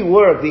only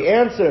work. The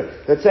answer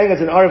that's saying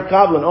it's an arev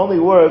kablan only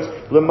works,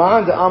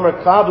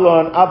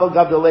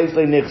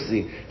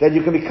 that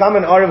you can become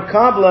an arev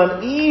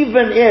kablan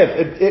even if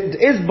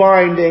it is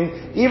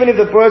binding, even if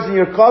the person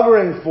you're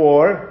covering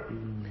for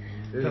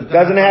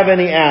doesn't have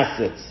any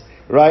assets.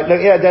 Right? That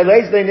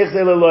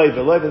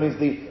means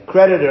the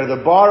creditor, the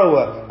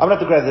borrower, I'm not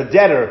the creditor, the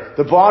debtor,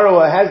 the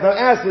borrower has no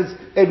assets,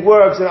 it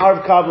works, and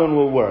arev kablan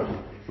will work.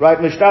 Right,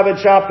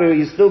 Mishtabed Shaper,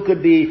 you still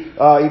could be,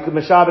 he could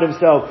Mishabed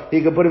himself,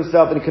 he could put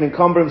himself, and he can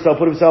encumber himself,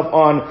 put himself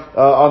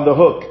on the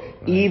hook,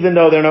 right, even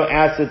though there are no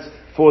assets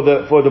for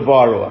the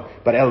borrower.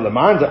 But El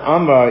Lamanda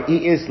Amar,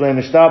 Islam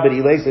Mishtabed,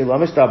 La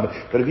Mishtabed.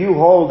 But if you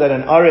hold that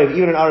an arev,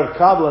 even an arev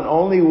kablan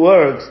only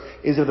works,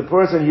 is if the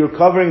person you're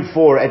covering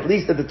for, at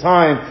least at the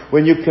time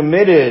when you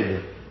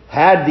committed,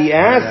 had the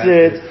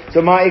assets,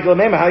 so how are you going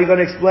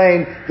to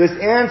explain this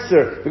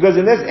answer? Because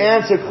in this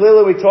answer,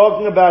 clearly we're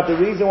talking about the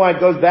reason why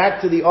it goes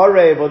back to the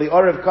arev or the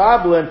arev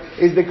kablan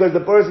is because the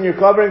person you're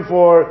covering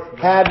for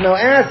had no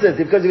assets.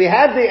 Because if he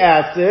had the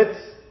assets,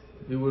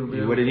 you wouldn't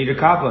need a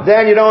kablan.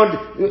 Then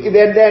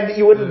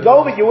you wouldn't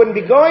go, but you wouldn't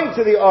be going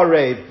to the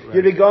arev. Right.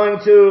 You'd be going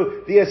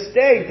to the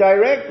estate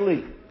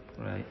directly.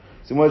 Right.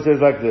 So one says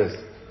like this.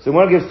 So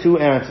one gives two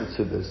answers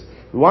to this.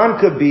 One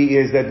could be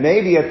is that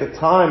maybe at the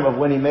time of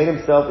when he made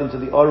himself into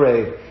the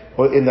arev,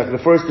 or in the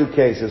first two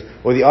cases,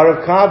 or the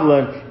Arav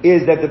Kablan,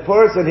 is that the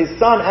person, his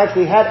son,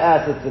 actually had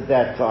assets at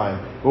that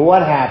time. But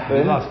what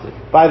happened? He lost it.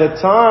 By the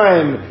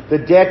time the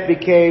debt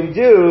became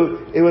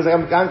due, it was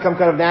some kind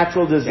of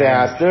natural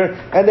disaster,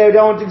 and they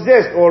don't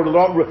exist. Or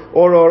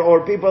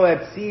people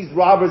had seized,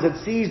 robbers had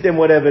seized him,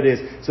 whatever it is.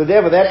 So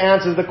therefore, that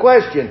answers the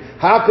question.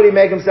 How could he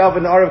make himself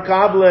an Arav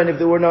Kablan if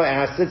there were no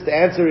assets? The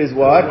answer is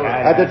what?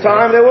 At the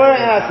time there were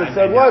assets,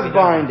 so it was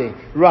binding.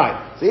 Right.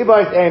 So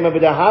Ibar's aim of the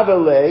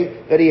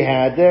Haveleh that he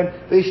had there,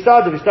 they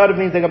started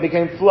means they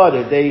became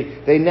flooded. They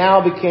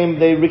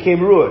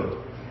became ruined.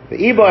 The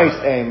Ibar's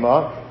aim,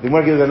 the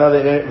Gemara gives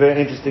another very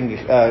interesting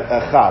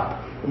chap.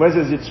 The Gemara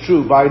says it's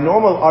true. By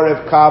normal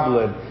Arav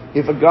Kablan,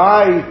 if a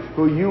guy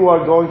who you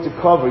are going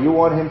to cover, you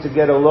want him to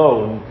get a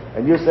loan,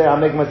 and you say, I'll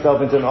make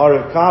myself into an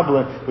Arav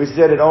Kablan, we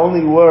said it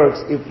only works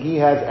if he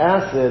has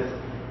assets.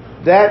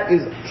 That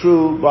is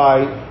true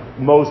by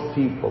most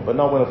people, but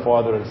not when a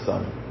father and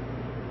son.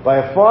 By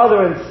a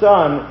father and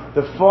son,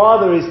 the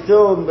father is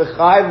still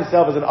mechayiv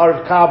himself as an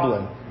Arav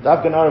Kablan.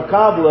 An Arav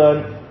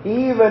Kablan,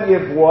 even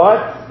if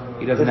what?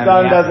 The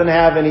son doesn't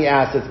have any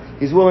assets.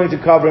 He's willing to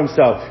cover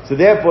himself. So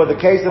therefore, the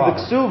case of the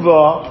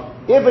Ksuva,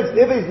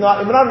 if he's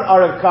not an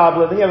Arav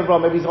Kablan, then you have a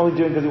problem. Maybe he's only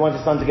doing it because he wants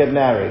his son to get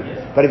married.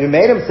 But if he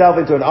made himself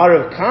into an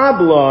Arav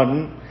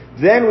Kablan,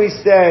 then we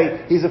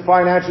say he's a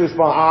financial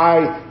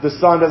responsible. The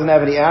son doesn't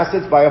have any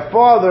assets. By a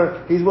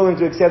father, he's willing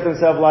to accept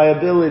himself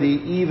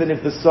liability even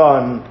if the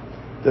son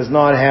does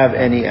not have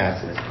any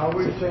assets. How are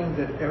we saying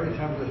that every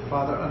time the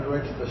father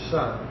underwrites the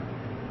son,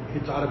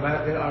 it's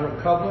automatically Arav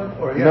Kablan?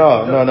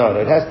 No.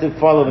 It has to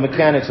follow the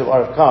mechanics of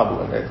Arav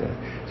Kablan.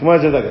 So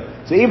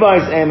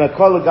Ibai's aim, when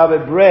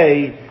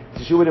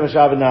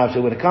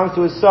it comes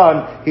to his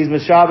son, he's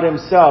Meshaved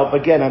himself,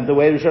 again, the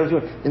way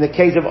Meshaved in the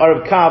case of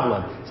Arav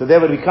Kablan. So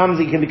therefore he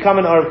can become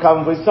an Arav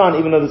Kablan for his son,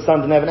 even though the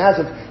son didn't have an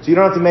asset. So you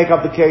don't have to make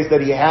up the case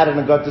that he had it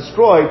and got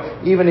destroyed,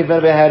 even if he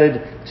never had it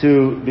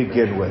to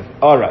begin with.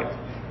 Alright.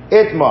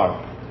 Itmar.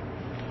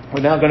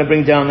 We're now going to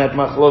bring down that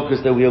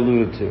machlokus that we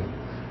alluded to.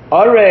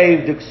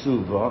 Arev de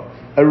Ksuva,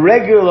 a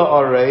regular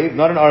Arev,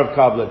 not an Arav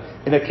Kablan.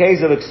 In the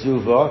case of a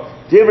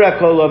Ksuva, Divra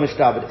Kolo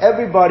Mishtabed.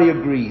 Everybody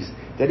agrees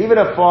that even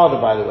a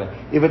father, by the way,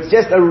 if it's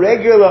just a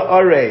regular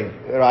Arev,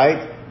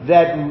 right,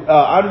 that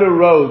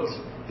underwrote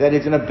that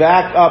it's going to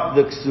back up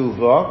the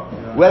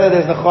Ksuva, whether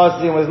there's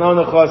Nechosim or there's no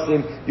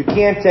Nechosim, you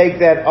can't take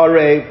that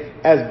Arev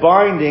as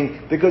binding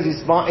because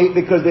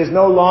there's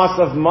no loss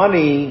of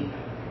money.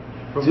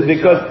 Because of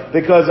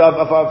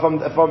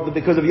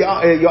your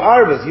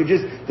arvas.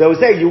 They would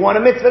say, you want a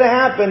mitzvah to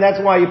happen,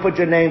 that's why you put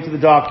your name to the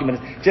document.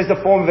 It's just a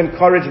form of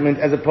encouragement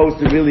as opposed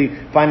to really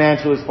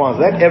financial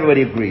responsibility. That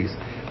everybody agrees.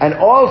 And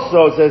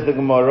also, says the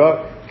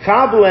Gemara,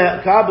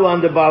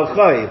 Kablan de Baal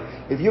Chayiv.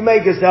 If you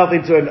make yourself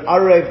into an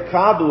Arev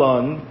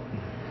Kablan,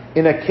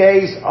 in a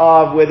case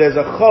of where there's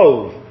a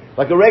Chov,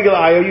 like a regular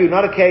IOU,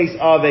 not a case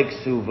of a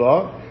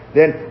Ksuva,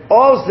 then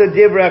also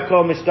Divra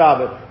Kol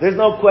Mishtabet. There's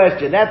no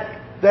question.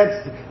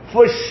 That's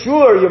for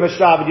sure you're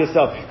Meshaved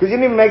yourself. Because you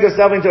didn't even make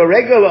yourself into a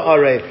regular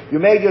Arev. You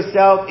made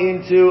yourself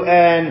into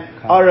an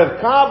Arav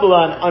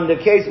Kablan on the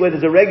case where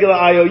there's a regular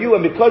IOU,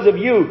 and because of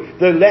you,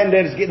 the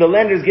lender's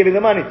giving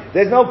the money.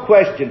 There's no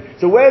question.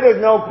 So where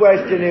there's no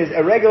question is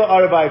a regular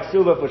Arav by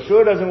Ksuva for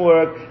sure doesn't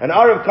work. An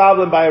Arav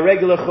Kablan by a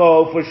regular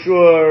Chov for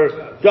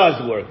sure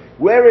does work.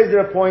 Where is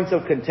there points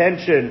of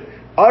contention?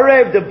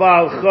 Arev de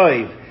Baal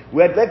Chayiv.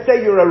 Let's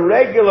say you're a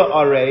regular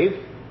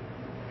Arev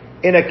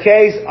in a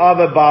case of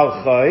a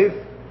Baal Chayiv,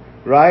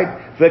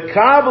 right? The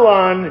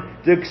Kablan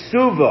de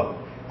Ksuva,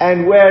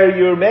 and where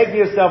you're making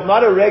yourself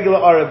not a regular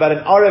Arav, but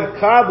an Arav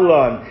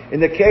Kablan, in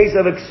the case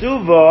of a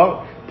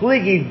Ksuva,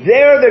 Pligi,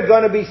 there are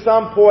going to be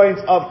some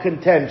points of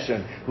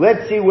contention.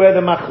 Let's see where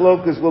the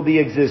machlokas will be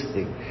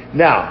existing.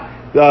 Now,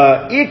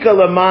 the Ika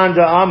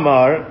Lamanda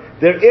Amar,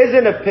 there is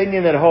an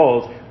opinion that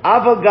holds,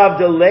 Avagav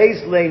de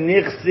Leis Le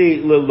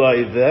Nichsi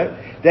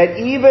Leloive, that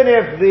even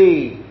if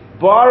the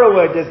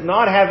borrower does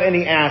not have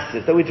any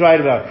assets, that we tried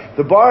about.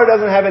 The borrower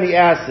doesn't have any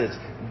assets,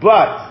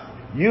 but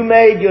you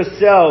made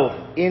yourself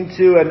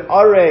into an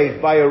Arev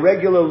by a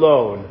regular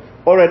loan,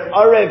 or an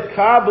Arev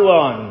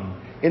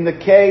Kablan in the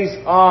case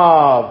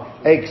of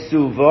a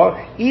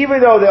Ksuva,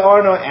 even though there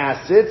are no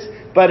assets,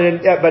 but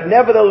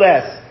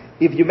nevertheless,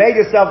 if you made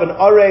yourself an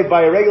Arev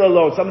by a regular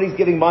loan, somebody's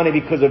giving money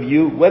because of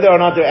you, whether or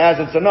not they're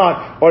assets or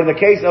not, or in the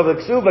case of a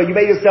Ksuva, you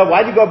made yourself,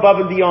 why'd you go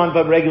above and beyond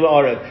from regular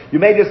Arev? You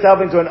made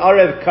yourself into an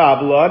Arev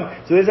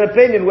Kablan, so there's an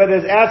opinion,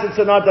 whether there's assets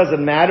or not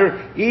doesn't matter.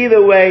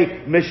 Either way,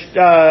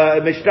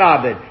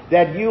 Mishtabed,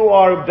 that you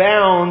are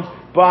bound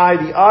by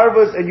the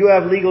Arvas and you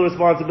have legal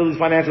responsibilities,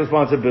 financial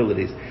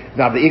responsibilities.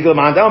 Now, the Eagle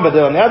man down, but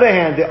on the other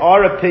hand, there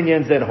are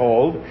opinions that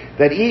hold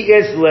that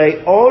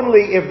Islay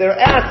only if they're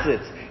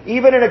assets.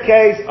 Even in a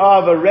case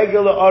of a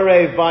regular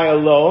Arev by a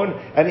loan,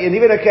 and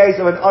even a case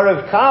of an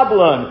Arev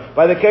Kablan,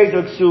 by the case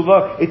of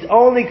Ksuva, it's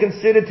only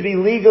considered to be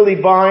legally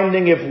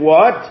binding if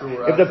what?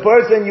 If the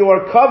person you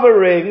are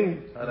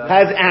covering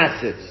has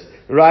assets.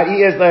 Right? Now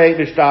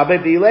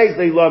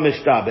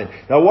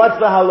what's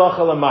the halacha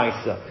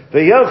l'maisa? The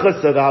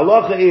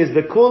halacha is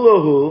the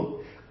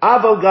kuluhu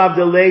Aval gav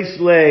deleis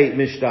le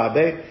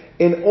mishtabe.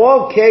 In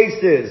all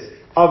cases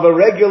of a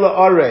regular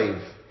arev,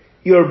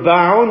 you're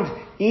bound,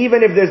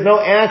 even if there's no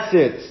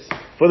assets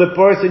for the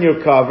person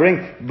you're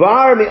covering,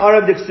 bar mi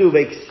arav de ksuva,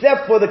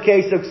 except for the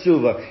case of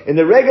ksuva. In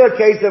the regular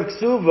case of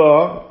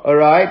ksuva,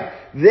 alright,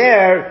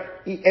 there,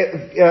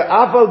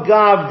 Aval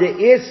gav de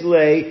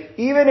isle,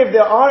 even if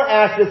there are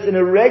assets in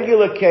a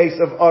regular case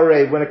of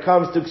arev, when it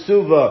comes to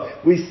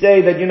ksuva, we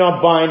say that you're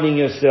not binding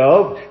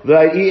yourself.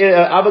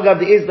 Aval gav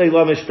de isle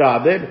lo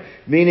mishtabed,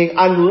 meaning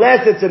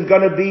unless it's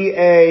going to be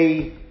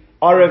a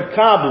arev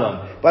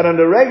kablam. But in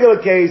the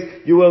regular case,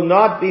 you will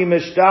not be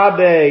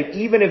mishtabed,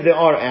 even if there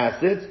are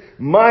assets.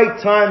 My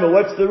time, but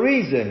what's the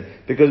reason?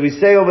 Because we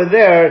say over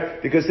there,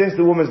 because since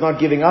the woman's not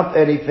giving up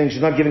anything,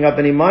 she's not giving up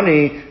any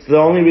money, so the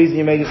only reason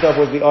you make yourself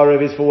with the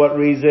arev is for what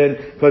reason?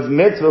 Because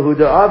mitzvah hu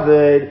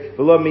da'avid,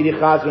 below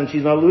midichas, when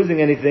she's not losing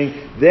anything,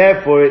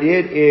 therefore it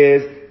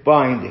is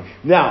binding.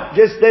 Now,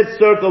 just let's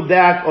circle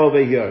back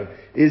over here,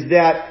 is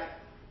that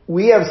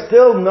we have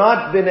still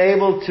not been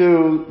able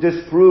to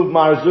disprove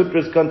Mar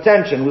Zutra's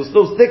contention. We're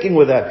still sticking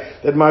with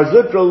that Mar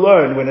Zutra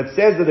learned, when it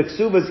says that the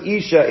Ksuvas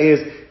Isha is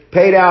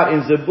paid out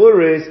in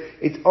Zeburis,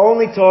 it's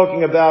only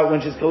talking about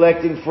when she's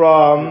collecting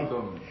from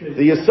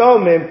the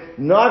Yasomim,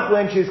 not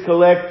when she's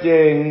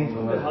collecting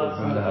from the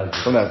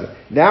husband.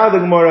 Now the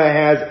Gemara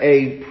has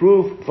a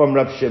proof from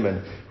Rab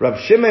Shifman. Rab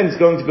Shifman is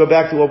going to go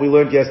back to what we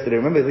learned yesterday.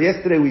 Remember,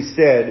 yesterday we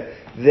said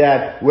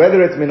that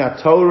whether it's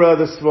Minat Torah,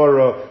 the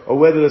Svara, or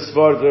whether the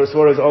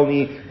Svara is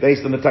only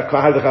based on the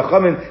Takana, the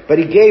Chachamim, but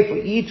he gave for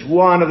each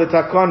one of the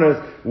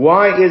Takanas,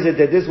 why is it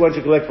that this one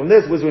should collect from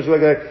this one should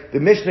collect? The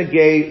Mishnah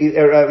gave,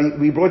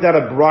 we brought out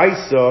a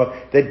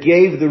Brisa that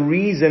gave the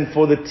reason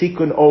for the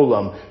Tikkun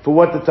Olam, for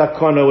what the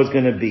Takana was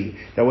going to be.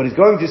 Now what he's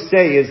going to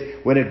say is,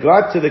 when it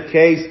got to the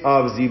case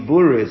of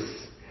Ziburis,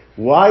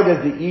 why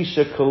does the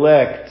Isha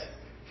collect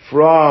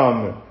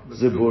from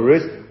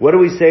Zeburis? What do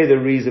we say the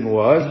reason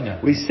was?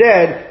 We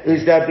said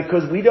is that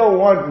because we don't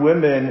want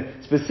women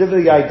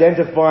specifically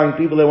identifying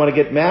people they want to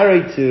get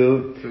married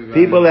to,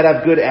 people that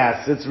have good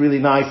assets, really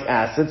nice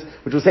assets,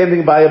 which was the same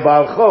thing by a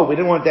Baal Chov. We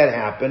didn't want that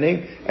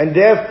happening, and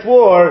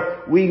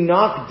therefore we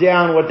knocked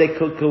down what they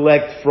could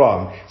collect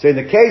from. So in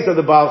the case of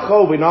the Baal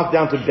Chov, we knocked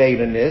down to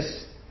Beidanis,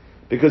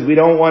 because we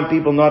don't want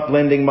people not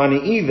lending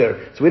money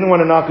either. So we don't want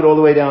to knock it all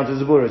the way down to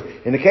Zeburis.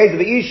 In the case of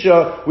the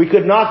Isha, we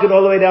could knock it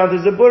all the way down to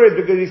Zeburis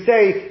because we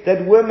say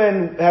that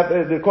women have,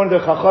 according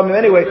to Chachamim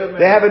anyway,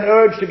 they have an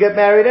urge to get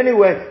married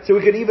anyway, so we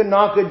could even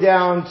knock it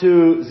down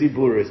to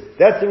Zeburis.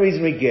 That's the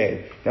reason we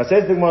gave. Now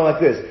says the Gemara like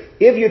this,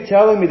 if you're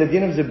telling me the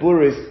din of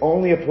Zeburis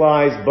only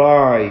applies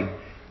by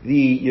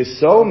the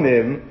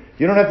Yesomim,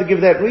 you don't have to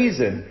give that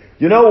reason.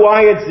 You know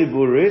why it's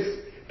Zeburis?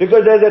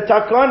 Because there's a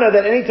takana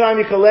that anytime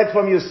you collect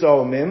from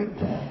Yesomim,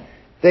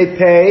 they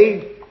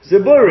pay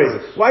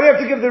Zeburis. Why do you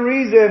have to give the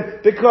reason?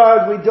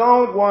 Because we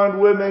don't want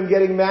women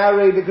getting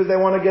married because they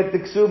want to get the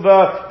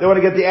ksuba, they want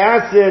to get the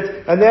assets,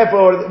 and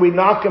therefore we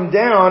knock them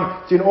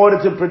down in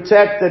order to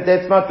protect that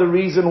that's not the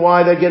reason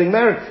why they're getting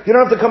married. You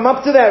don't have to come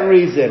up to that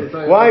reason.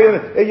 Why?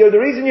 The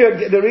reason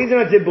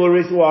it's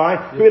Zeburis,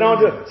 why? We don't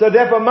do, so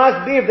therefore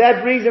must be, if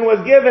that reason was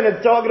given,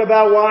 it's talking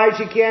about why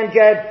she can't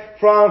get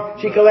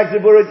she collects the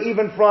buras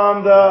even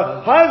from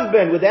the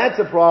husband. Well, that's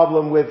a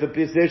problem with the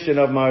position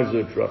of Mar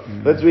Zutra.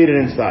 Let's read it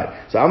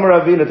inside. So Amar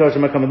Ravina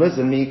Toshima, come and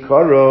listen. Mi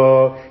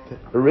Karo.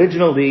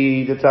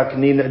 Originally, the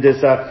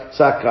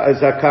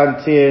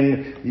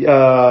sakantin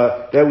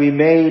that we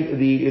made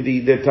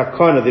the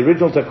takana, the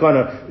original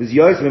takana is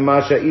Yos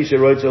Mimasha Isha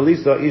Roitzel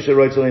Lisa Isha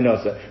Roitzel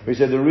Inosa. We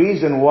said the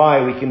reason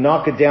why we can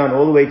knock it down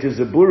all the way to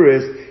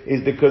Zeburis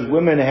is because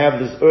women have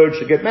this urge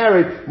to get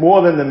married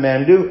more than the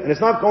men do, and it's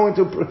not going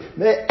to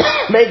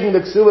making the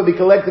ksuba be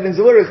collected in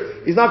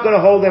Zeburis. He's not going to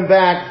hold them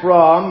back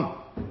from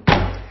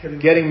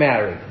getting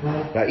married.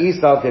 Now,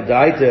 Isal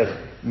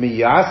Kedaitech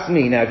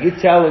Miyasmi. Now, if you're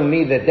telling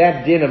me that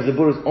din of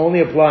Zeburis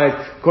only applies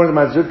according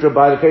to my Zutra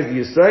by the case of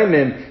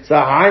Yisraelim,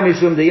 Sahai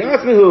Mishum de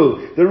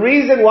Yasmihu. The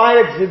reason why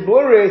it's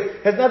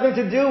Zeburis has nothing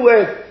to do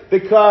with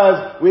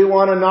because we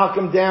want to knock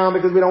them down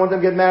because we don't want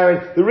them to get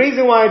married. The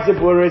reason why it's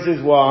Zeburis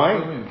is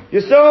why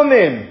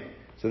Yisraelim.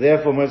 So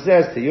therefore, when it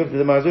says to you, to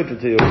the Mazutra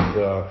to you,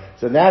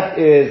 so that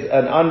is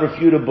an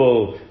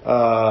unrefutable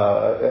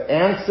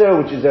answer,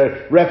 which is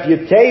a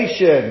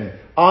refutation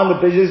on the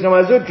position of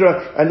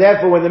Mazutra, and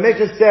therefore when the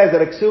Mishnah says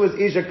that a Ksuvas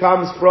Isha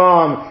comes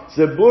from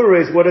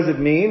Zeburis, what does it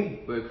mean?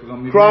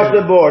 Across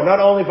the board,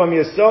 not only from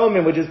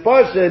Yesomim, which is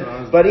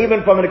Pashid, but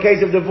even from in the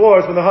case of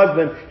divorce from the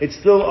husband, it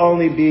still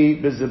only be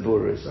the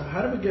Zeburis. So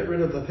how do we get rid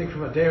of the thing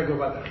from a day ago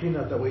about the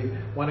China that we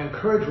want to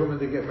encourage women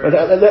to get married?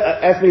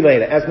 Ask me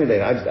later.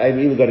 I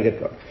really got to get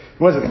going.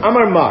 One second.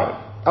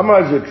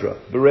 Amar Zutra,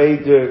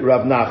 Berei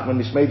Rav Nachman,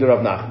 Mishmei Rav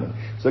Nachman.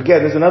 So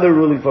again, there's another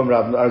ruling from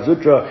Rav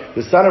Zutra,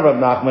 the son of Rav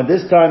Nachman.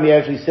 This time he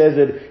actually says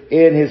it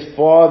in his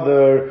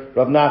father,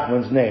 Rav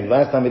Nachman's name.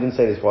 Last time he didn't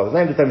say his father's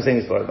name, this time he's saying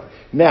his father's name.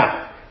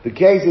 Now, the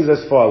case is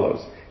as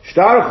follows.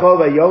 Shtar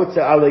Chov Yotze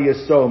Ala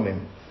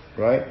Yesomim.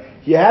 Right?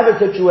 You have a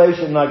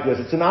situation like this.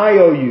 It's an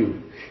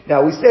IOU.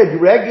 Now we said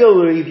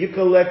regularly, if you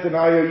collect an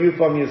IOU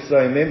from your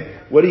Yomi,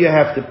 what do you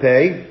have to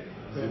pay?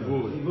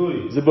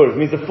 Ziburis.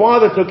 Means the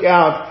father took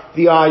out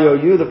the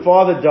IOU, the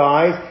father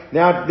dies,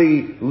 now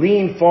the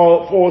lien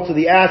falls to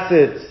the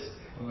assets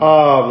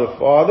of the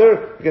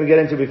father. We're going to get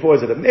into before,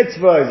 is it a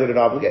mitzvah, is it an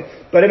obligation?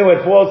 But anyway,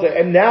 it falls there,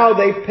 and now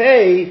they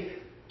pay.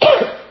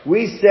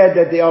 We said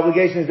that the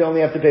obligation is they only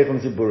have to pay from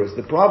Ziburis.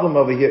 The problem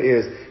over here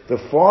is, the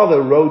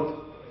father wrote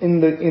in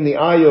the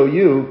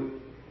IOU,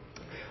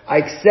 I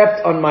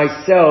accept on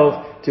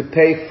myself to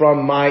pay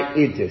from my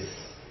idis.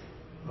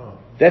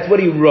 That's what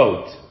he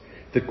wrote.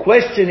 The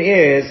question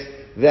is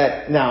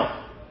that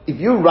now, if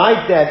you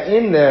write that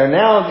in there,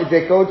 now if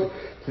they go to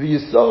the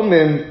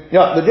Yisomim,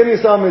 the Din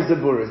Yisomim is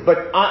Ziburis,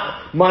 but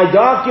my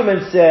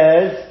document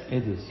says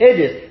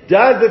idis.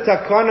 Does the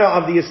takana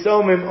of the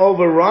Yisomim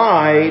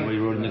override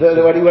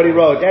what he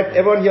wrote?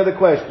 Everyone hear the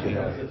question.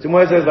 So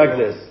Gemara says like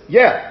this.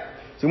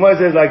 So Gemara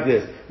says like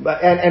this.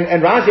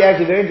 And Rashi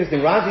actually very interesting.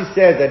 Rashi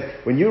says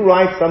that when you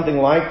write something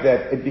like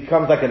that, it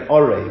becomes like an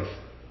orev.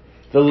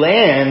 The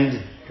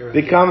land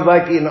becomes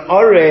like an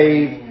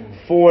orev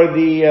for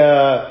the,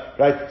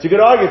 right? So you could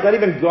argue it's not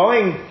even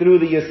going through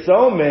the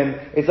Yisomim,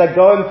 it's like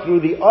going through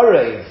the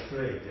orev.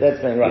 That's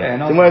been right. Yeah,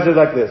 so Gemara says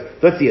like this.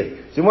 Let's see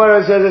it. So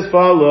Gemara says as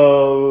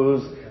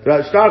follows. Even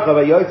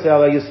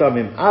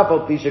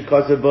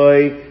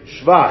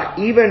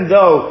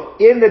though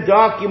in the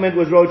document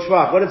was wrote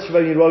shvach. What does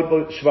Shifman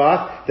wrote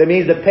shvach? That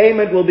means the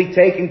payment will be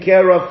taken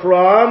care of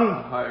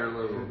from higher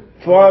level.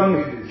 From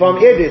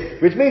idis.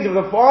 Which means if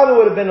the father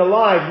would have been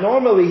alive,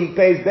 normally he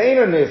pays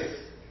beinonis.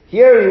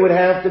 Here he would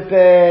have to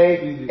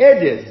pay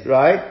idis,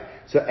 right?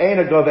 So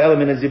Eina Gov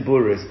element is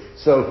Ziburis.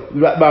 So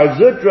Bar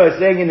Zutra is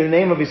saying in the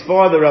name of his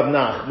father Rav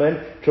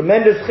Nachman,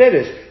 tremendous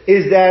chiddush,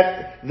 is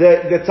that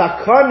the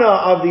takana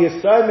of the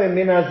Yisomim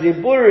min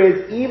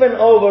Ziburis even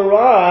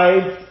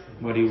overrides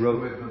what he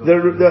wrote,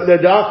 the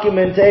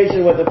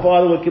documentation, what the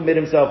father would commit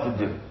himself to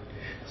do.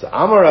 So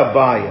Amar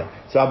Abaya.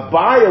 So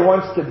Abaya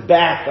wants to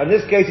back, in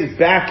this case it's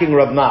backing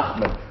Rav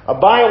Nachman.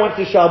 Abaya wants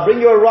to say, I'll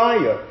bring you a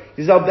raya.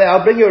 He says,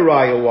 I'll bring you a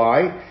raya.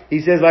 Why? He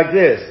says like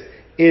this,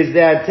 is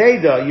that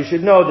Teda, you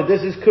should know that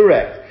this is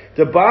correct.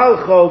 The Baal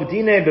Chov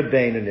Dinei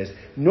Bebeinanis.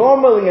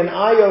 Normally an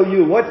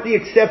IOU, what's the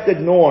accepted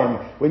norm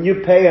when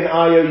you pay an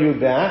IOU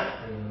back?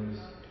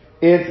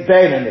 It's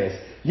Beinanis.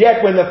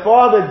 Yet when the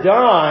father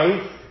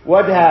dies,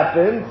 what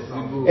happens?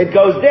 It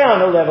goes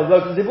down a level,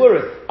 goes to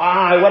Ziburis.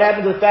 What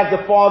happens to the fact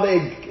the father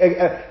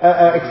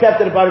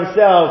accepted upon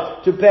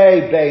himself to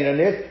pay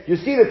Beinanis? You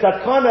see the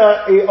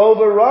Takana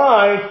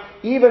overrides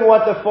even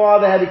what the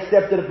father had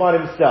accepted upon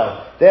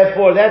himself.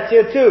 Therefore, that's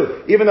here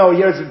too. Even though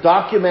here it's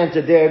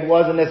documented there, it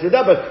wasn't necessarily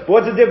done. But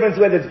what's the difference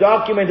whether it's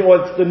documented or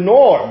it's the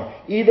norm?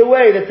 Either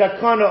way, the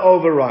takana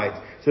overrides.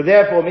 So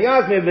therefore,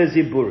 miyazmi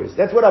v'ziburis.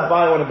 That's what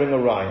Abai want to bring a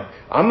raya.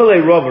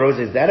 Amalei Rover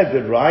says, is that a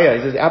good raya?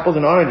 He says, apples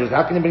and oranges.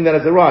 How can you bring that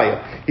as a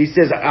raya? He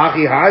says,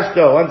 achi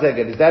hashto. One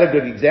second. Is that a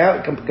good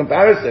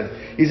comparison?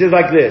 He says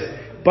like this.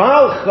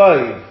 Baal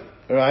chayv,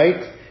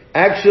 right?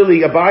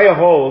 Actually, Abaya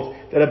holds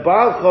that a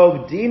Baal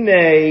Chov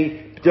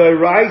Dinei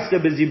D'Oraisa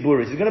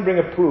B'Ziburis. He's going to bring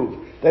a proof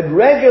that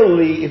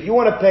regularly, if you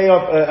want to pay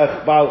off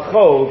a Baal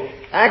Chov,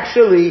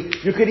 actually,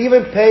 you could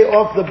even pay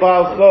off the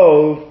Baal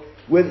Chov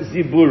with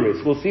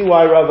Ziburis. We'll see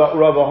why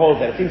Rava holds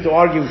that. It seems to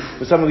argue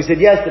with something we said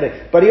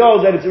yesterday, but he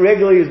holds that it's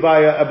regularly is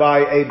by a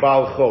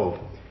Baal Chov,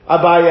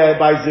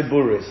 by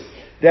Ziburis.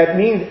 That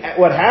means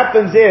what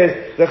happens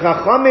is the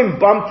Chachamim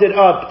bumped it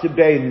up to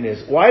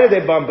Beinis. Why do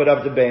they bump it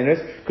up to Beinis?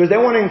 Because they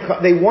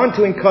want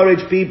to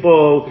encourage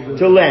people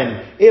to lend.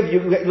 If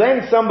you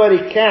lend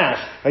somebody cash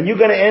and you're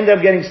going to end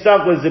up getting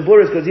stuck with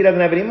Ziburis because he doesn't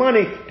have any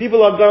money,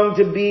 people are there's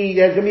going to be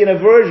an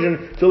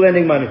aversion to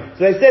lending money.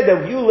 So they said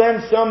that if you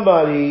lend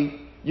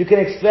somebody, you can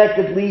expect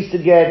at least to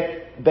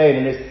get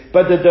Beinis.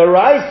 But the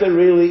Daraisa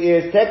really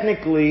is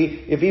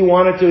technically, if he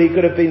wanted to, he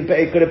could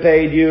have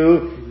paid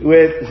you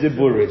with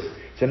Ziburis.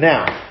 So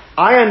now,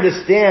 I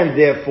understand,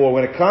 therefore,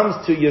 when it comes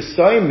to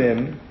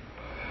Yisomim,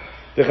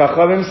 the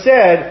Chachamim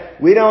said,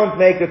 we don't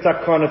make the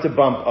takana to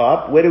bump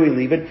up. Where do we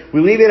leave it? We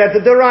leave it at the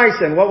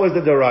Daraisa. And what was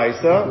the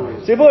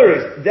Daraisa?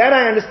 Ziburis. That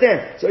I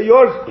understand. So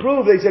yours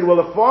proved, they said, well,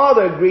 the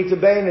father agreed to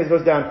Beinis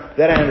goes down.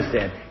 That I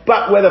understand.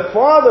 But where the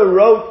father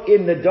wrote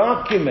in the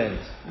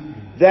document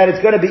that it's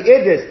going to be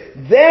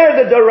Idis,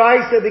 there the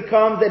Daraisa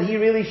becomes that he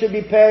really should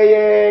be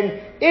paying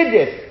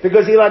Idis,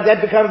 because that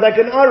becomes like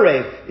an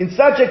Arev. In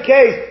such a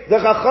case, the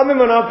Chachamim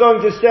are not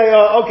going to say,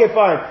 okay,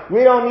 fine,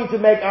 we don't need to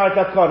make our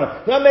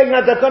takana. Not making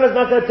our takana is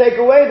not going to take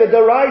away the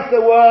Daraisa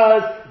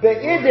was the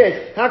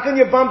Idis. How can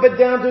you bump it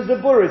down to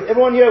Ziburis?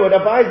 Everyone here, what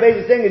Abai is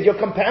basically saying is your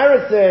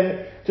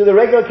comparison to the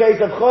regular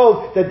case of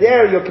Chov, that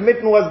there your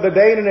commitment was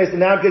Bebeinanis and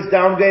now it gets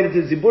downgraded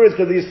to Ziburis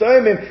because of the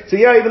Yisomim. So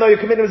even though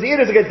your commitment was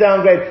Idis, it gets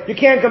downgraded. You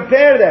can't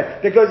compare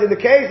that, because in the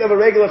case of a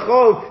regular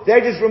Chov,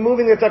 they're just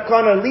removing the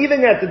takana,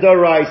 leaving at the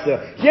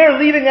Daraisa. Here,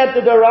 leaving at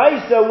the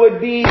Daraisa would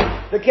be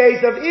the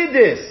case of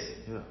Idis.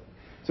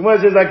 So what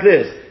it says like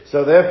this.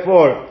 So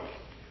therefore,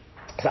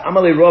 So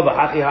Amali Rova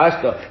Hachi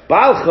Hashta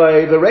Baal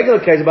Chayv, the regular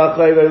case Baal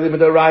Chayv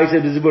Limitarais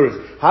is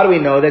Ziburis. How do we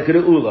know that? Kudu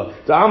Ula.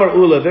 So Amar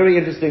Ula, very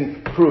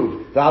interesting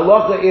proof. The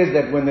halacha is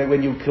that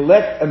when you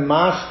collect a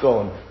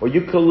mashkon or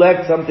you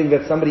collect something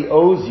that somebody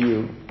owes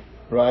you,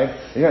 right?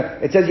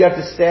 It says you have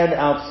to stand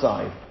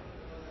outside,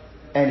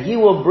 and he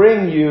will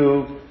bring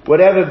you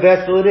whatever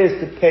vessel it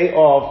is to pay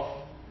off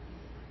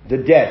the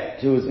debt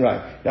to his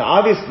right. Now,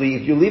 obviously,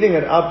 if you're leaving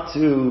it up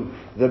to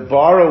the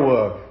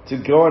borrower to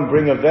go and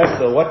bring a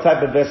vessel, what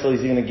type of vessel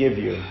is he going to give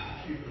you?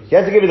 He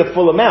has to give you the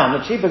full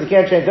amount. The cheapest, he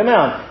can't change the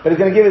amount, but he's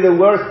going to give you the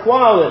worst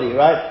quality,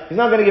 right? He's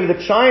not going to give you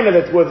the china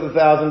that's worth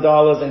 $1,000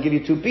 and give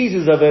you 2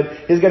 pieces of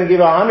it. He's going to give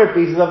you 100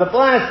 pieces of the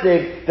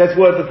plastic that's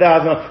worth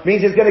 $1,000.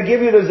 Means he's going to give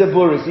you the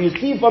zeburi. So you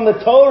see from the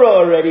Torah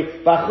already,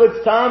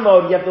 b'chutz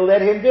tamod, you have to let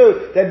him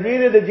do that.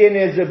 Really, the din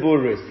is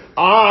zeburis.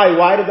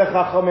 Why did the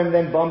Chachamim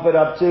then bump it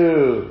up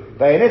to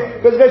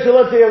Bayanis? Because it's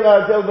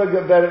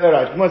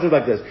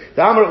like this.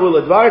 The Amar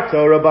Ula Dvar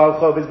Torah Baal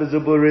Chov is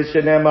Bezuburis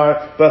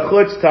Shenemar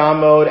B'chutz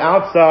Tamod.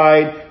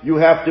 Outside you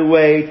have to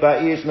wait.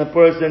 Ba'ish, and the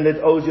person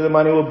that owes you the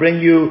money will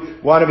bring you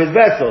one of his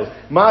vessels.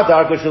 Ma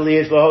Darko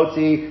Shaliyish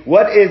Lahotzi.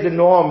 What is the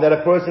norm that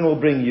a person will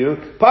bring you?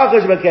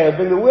 Pachash B'kelim.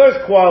 Bring the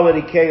worst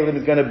quality Kalim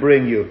is going to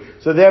bring you.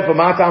 So therefore,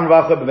 Ma Tam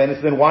Rachab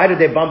B'Benis. Then why did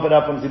they bump it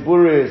up from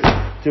Ziburis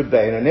to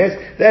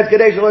Bainanis? That's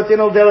Kadesh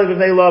Latinal Delit if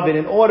they love it.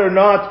 In order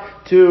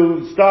not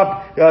to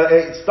stop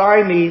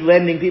stymie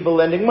people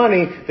lending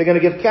money, they're going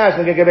to give cash,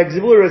 they're going to give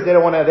exhiburis, they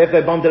don't want to, if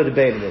they bumped it to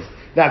Bainanis.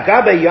 Now,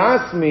 Gabe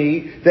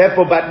Yasmi,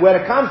 therefore, but when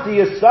it comes to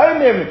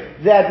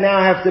Yisayimim that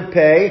now have to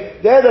pay,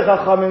 there the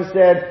Chachamim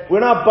said, we're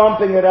not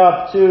bumping it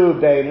up to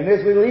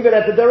Bainanis, we leave it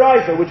at the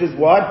Deraisa, which is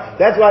what?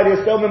 That's why the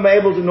Yisayimim are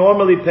able to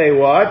normally pay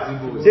what?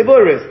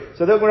 Ziburis.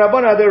 So that we're not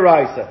the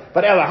Deraisa.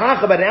 But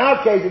Elahacha, but in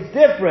our case it's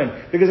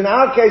different, because in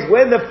our case,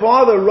 when the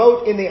father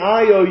wrote in the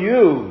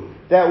IOU,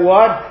 that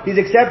what? He's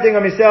accepting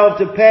of himself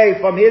to pay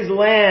from his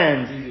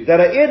lands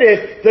that are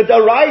Idis, the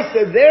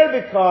Daraisa there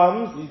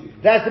becomes,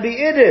 that has to be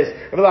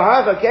Idis. If the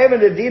Hacha came in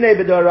the Dine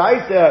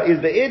B'Daraisa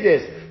is the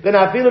Idis, then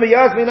Afilu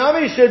B'Yasmin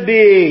Ami should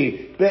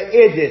be the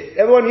Idis.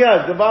 Everyone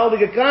hears, the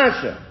Valdiga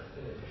Kasha.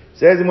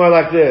 Says it more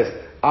like this.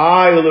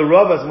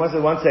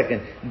 One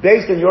second.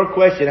 Based on your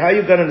question, how are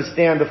you going to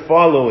understand the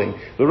following?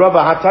 The Rabbi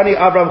Hatani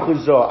Avram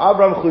Chuzor.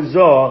 Avram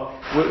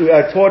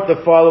Chuzor taught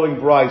the following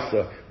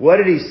brisa. What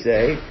did he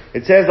say?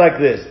 It says like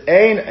this.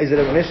 Is it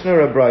a Mishnah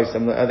or a brisa?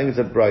 I think it's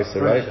a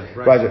brisa, right?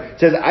 Brisa. It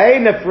says,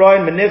 Ein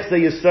Efroin Menichsa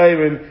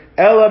Yisayrim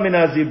Ela Min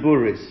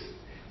Aziburis.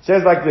 It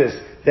says like this.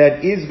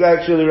 That is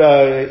actually,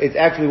 it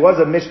actually was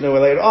a Mishnah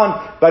later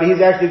on, but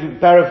he's actually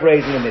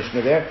paraphrasing a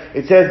Mishnah there.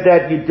 It says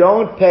that you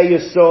don't pay your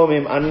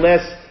somim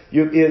unless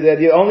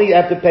you only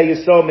have to pay your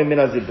somim min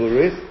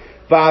aziburis.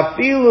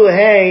 Va'afilu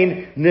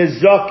hein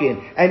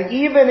nezokin. And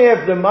even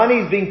if the money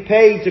is being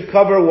paid to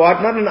cover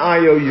what? Not an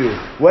IOU.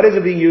 What is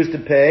it being used to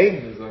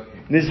pay?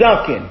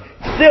 Nizakin.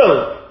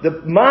 Still,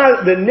 the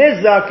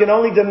nizak can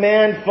only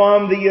demand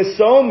from the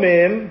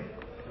yasomim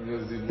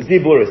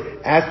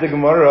ziburis. Ask the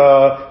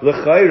Gemara,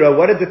 l'chayra,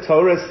 what did the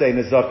Torah say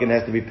nizakin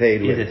has to be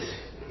paid with?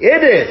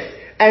 It is.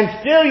 And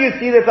still you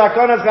see the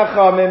Takanas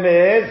Chachamim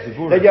is,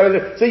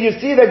 so you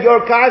see that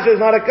your kasha is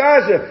not a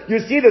kasha. You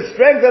see the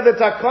strength of the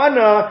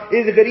Takana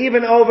is it could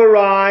even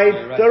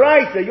override the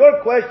Raisa.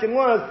 Your question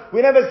was,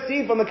 we never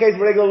see from the case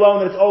of regular loan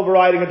that it's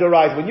overriding a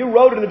Deraisa. When you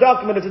wrote it in the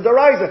document, it's a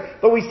Deraisa.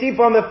 But we see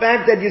from the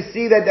fact that you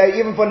see that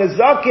even for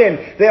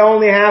Nezakin, they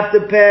only have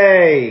to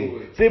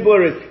pay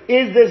Tziburis.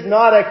 Is this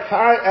not a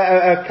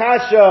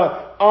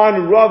kasha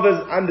on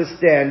Rava's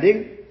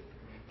understanding?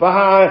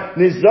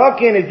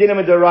 Nizakin is dinam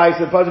deraisa.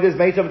 The pasuk is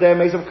made of there,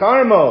 made of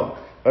carmel.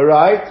 All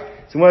right.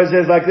 So when it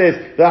says like this,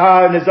 the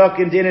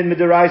nizakin dinam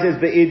deraisa is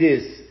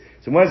beidis.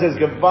 So when it says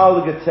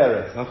gaval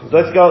geteres.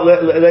 Let's go.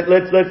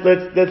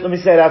 Let me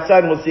say it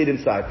outside, and we'll see it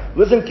inside.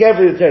 Listen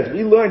carefully to the text.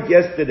 We learned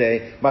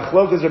yesterday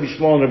machlokas Rabbi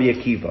Shmuel and Rabbi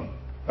Akiva.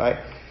 Right.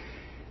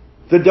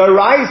 The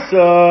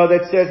deraisa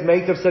that says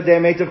made of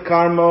sadeh, made of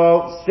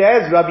carmel,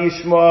 says Rabbi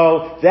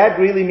Shmuel, that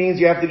really means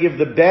you have to give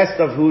the best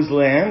of whose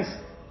lands?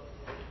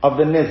 Of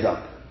the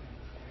nizak.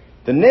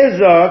 The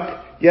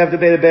nizak, you have to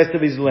pay the best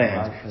of his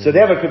land. So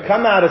therefore could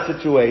come out a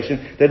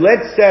situation that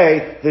let's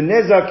say the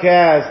nizak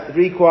has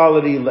 3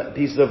 quality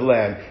pieces of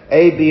land.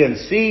 A, B, and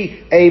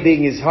C. A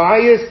being his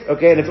highest,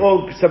 okay, and it's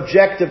all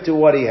subjective to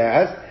what he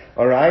has,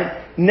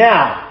 alright?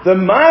 Now, the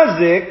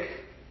mazik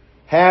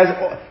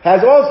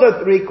has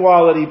also 3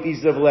 quality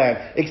pieces of land,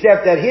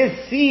 except that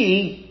his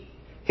C,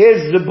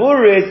 his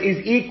Zeburis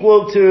is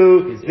equal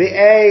to the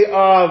A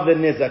of the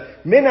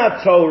Nizak.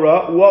 Minat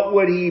Torah, what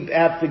would he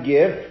have to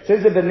give?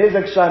 Since it's the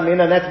Nizak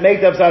Shamin, and that's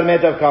made of Sar,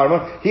 made of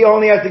Karma, he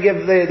only has to give,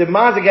 the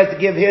Mazik has to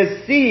give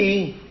his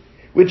C,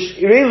 which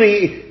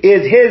really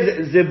is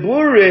his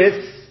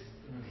Zeburis,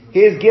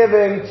 he's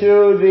giving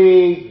to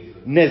the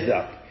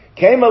Nizak.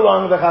 Came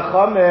along the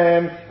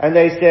Chachamim, and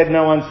they said,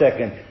 no, 1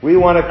 second. We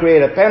want to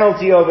create a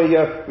penalty over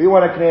here. We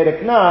want to create a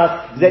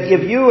knas, that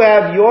if you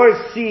have your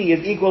C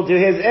is equal to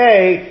his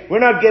A, we're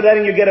not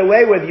letting you get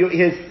away with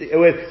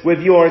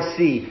your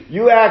C.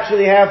 You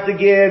actually have to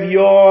give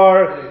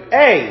your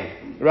A.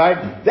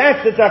 right?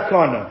 That's the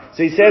takana.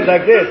 So he says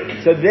like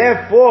this. So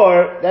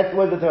therefore, that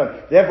was the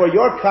term. Therefore,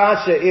 your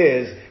kasha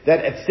is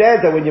that it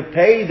says that when you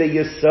pay the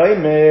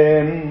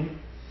Yisayimim,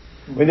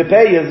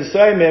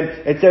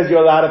 it says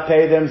you're allowed to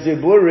pay them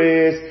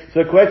ziburis.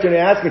 So the question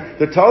you're asking,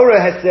 the Torah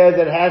has said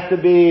that it has to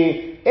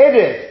be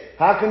idis.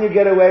 How can you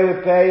get away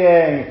with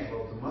paying?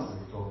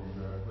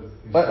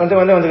 Don't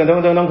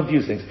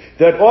confuse things.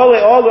 That all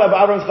of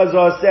Avram's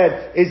Chazal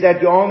said is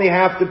that you only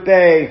have to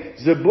pay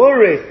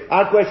ziburis.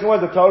 Our question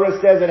was, the Torah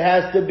says it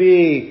has to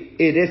be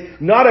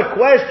idis. Not a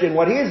question.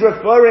 What he's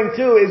referring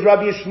to is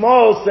Rabbi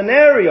Shmuel's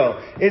scenario.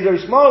 Rabbi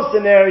Shmuel's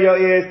scenario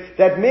is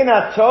that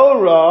Minat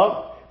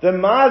Torah, the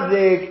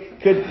mazik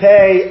could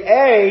pay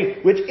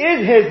A, which is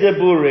his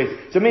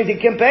ziburis. So it means he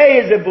can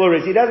pay his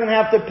ziburis. He doesn't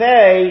have to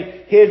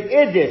pay his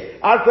idis.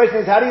 Our question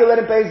is, how do you let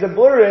him pay his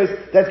ziburis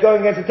that's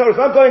going against the Torah? It's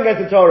not going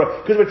against the Torah,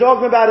 because we're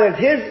talking about it as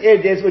his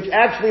idis, which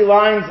actually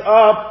lines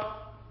up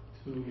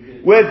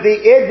with the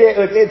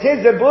idis, it's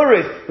his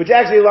ziburis, which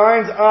actually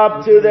lines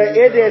up to the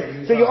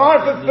idis. So you are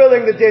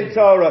fulfilling the din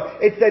Torah.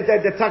 It's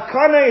the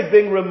takana is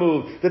being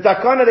removed. The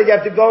takana that you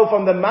have to go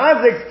from the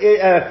mazik's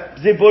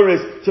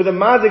ziburis to the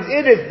mazik's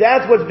idis,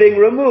 that's what's being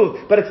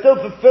removed. But it's still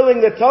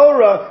fulfilling the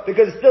Torah,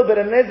 because it's still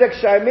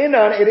benezek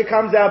shaiminan, it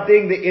comes out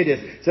being the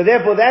idis. So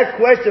therefore that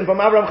question from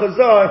Avraham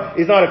Chazar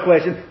is not a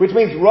question, which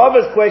means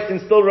Rava's question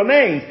still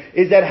remains,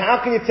 is that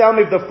how can you tell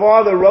me if the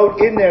father wrote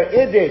in there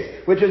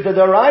idis, which is the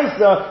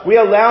daraisa, we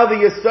allow the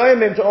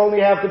Yisayimim to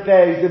only have to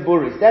pay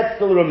ziburis. That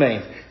still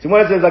remains. So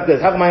when it says like this,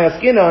 Hakmai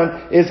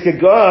Askinan is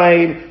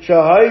Kegain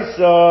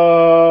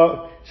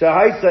Shahaisa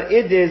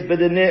Idis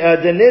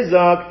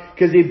B'denizak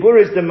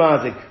Kaziburis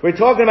Demazik. We're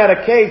talking about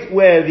a case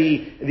where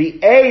the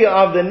A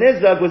of the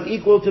Nizak was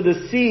equal to the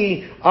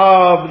C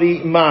of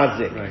the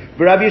Mazik. Right.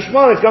 But Rabbi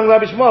Shmuel, it's going to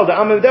Rabbi Shmuel, the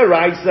Amid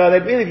Deraisa,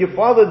 that really if you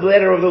follow the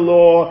letter of the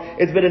law,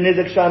 it's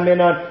B'denizak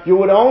Shaminan, you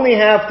would only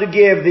have to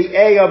give the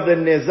A of the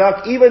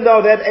Nizak, even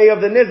though that A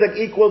of the Nizak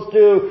equals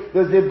to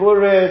the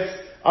Ziburis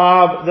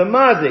of the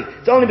mazik.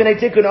 It's only been a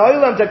tikkun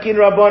oilam takin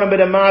rabbanim but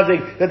a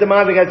mazik that the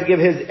mazik has to give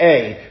his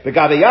A. But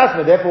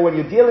Yasna, therefore when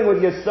you're dealing with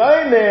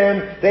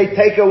Yisayimim, they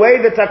take away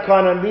the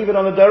takana and leave it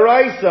on the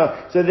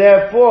daraisa. So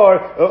therefore,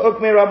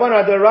 ukme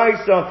rabbana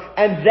daraisa,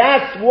 and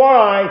that's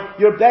why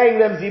you're paying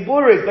them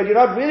ziburis, but you're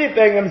not really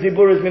paying them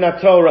ziburis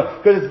minat Torah,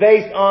 because it's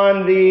based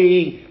on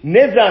the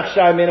nizak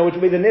shaymina, which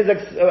will be the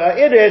nizak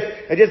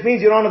idis. It just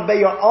means you don't have to pay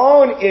your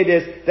own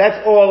idis.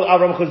 That's all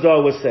Avram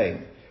Chazal was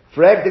saying.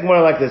 Frag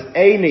more like this.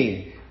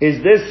 Amy,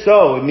 is this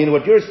so? I mean,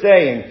 what you're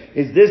saying,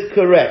 is this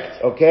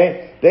correct?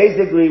 Okay?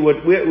 Basically,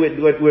 what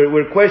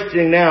we're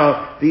questioning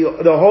now,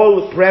 the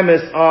whole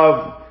premise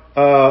of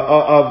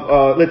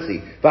let's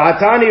see.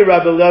 V'hatani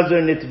Rabbi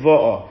Lazar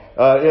Nivsa'a.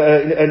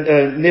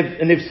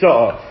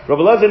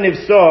 Rabbi Lazar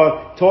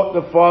Nivsa'a taught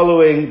the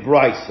following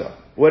brisa.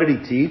 What did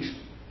he teach?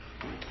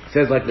 It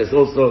says like this,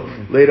 also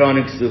later on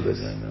in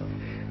Ksubas.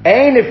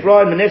 Ein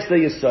ifrod menifsa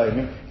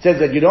Yisayimim. It says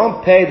that you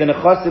don't pay the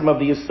nechasim of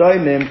the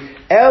Yisayimim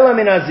ela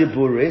min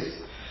haziburis,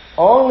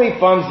 only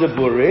from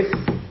ziburis,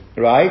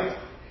 right?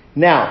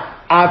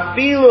 Now,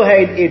 afilu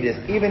heid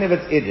idis, even if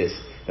it's idis.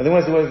 Now,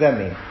 what does that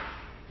mean?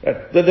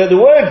 The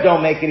words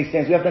don't make any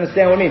sense. We have to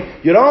understand what it means.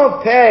 You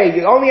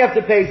only have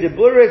to pay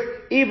ziburis,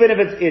 even if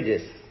it's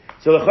idis.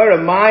 So the chara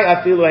my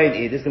afilu heid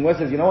idis, and what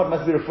says, you know what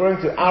must be referring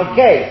to? Our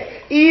case.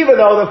 Even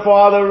though the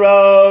father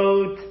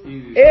wrote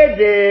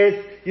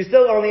idis, you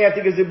still only have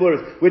to give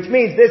ziburis, which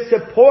means this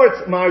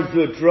supports Mar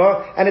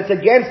Zutra, and it's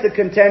against the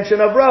contention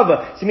of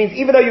Rava. So it means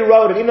even though you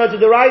wrote it, even though it's a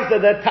deraisa,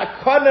 the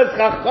takanas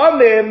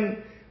chachamim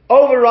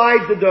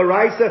overrides the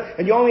deraisa,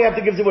 and you only have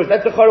to give ziburis.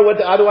 That's the chara.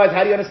 Otherwise,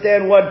 how do you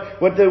understand what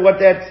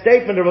that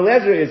statement of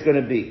Eliezer is going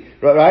to be?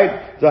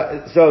 Right?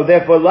 So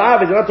therefore,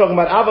 lav is not talking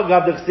about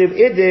avagav the chsiv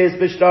idis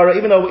b'shtara,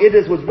 even though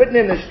idis was written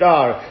in the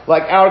shtar,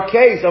 like our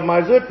case of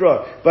Mar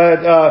Zutra,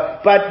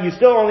 but you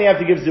still only have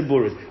to give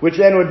ziburis, which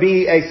then would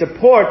be a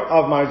support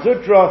of Mar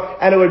Zutra,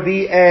 and it would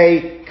be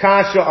a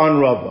kasha on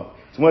Rava.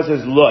 So when it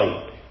says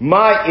loy,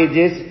 my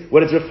idis,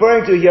 what it's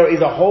referring to here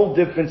is a whole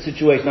different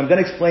situation. I'm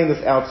going to explain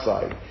this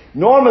outside.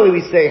 Normally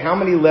we say, how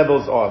many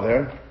levels are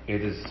there?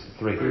 It is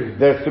 3.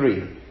 There are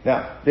 3.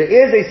 Now, there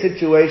is a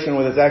situation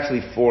where there's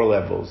actually 4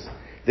 levels.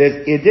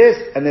 There's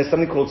idis, and there's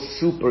something called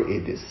super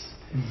idis.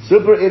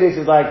 Super idis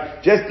is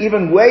like just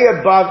even way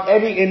above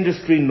any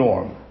industry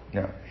norm.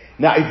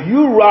 Now, if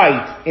you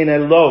write in a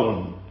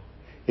loan,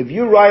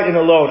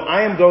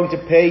 I am going to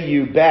pay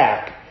you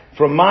back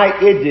from my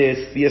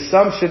idis, the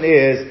assumption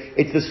is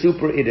it's the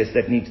super idis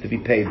that needs to be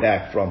paid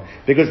back from.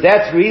 Because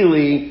that's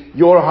really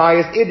your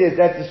highest idis,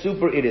 that's the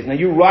super idis. Now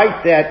you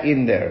write that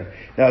in there.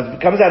 Now it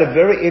comes out a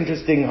very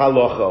interesting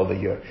halacha over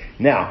here.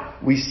 Now,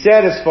 we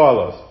said as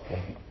follows.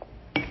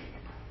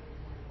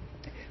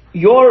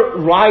 Your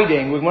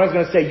writing, what I was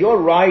going to say,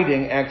 your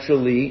writing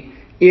actually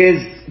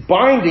is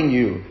binding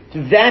you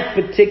to that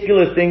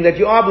particular thing that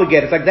you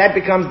obligate. It's like that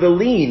becomes the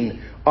lien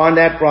on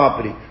that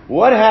property.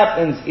 What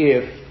happens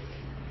if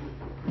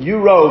you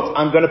wrote,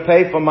 I'm going to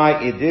pay for my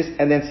idis,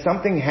 and then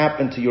something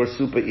happened to your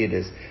super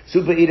idis.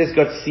 Super idis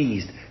got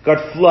seized.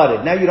 got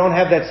flooded. Now you don't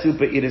have that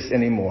super idis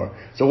anymore.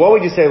 So what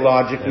would you say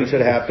logically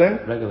should happen?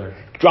 Regular.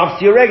 Drops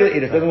to your regular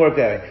idis. Doesn't work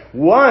that way.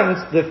 Once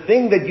the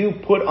thing that you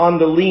put on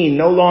the lien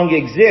no longer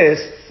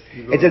exists,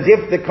 it's as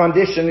if the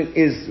condition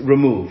is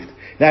removed.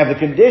 Now, if the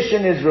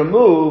condition is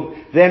removed,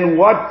 then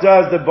what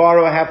does the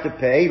borrower have to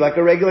pay? Like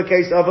a regular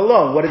case of a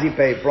loan. What does he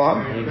pay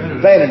from?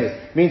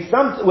 Bainus. Means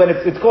when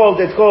it's called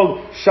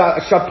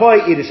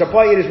shapoi idish.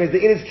 Shapoi idish means the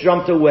idish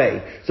jumped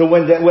away. So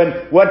when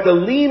what the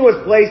lien was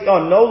placed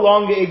on no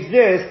longer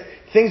exists,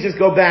 things just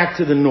go back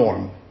to the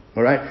norm.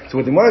 Alright? So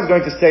what the Gemara is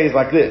going to say is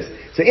like this.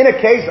 So in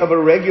a case of a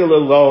regular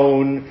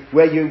loan,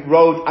 where you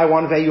wrote, I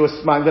want to pay you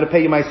I'm going to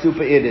pay you my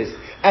super idis,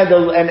 and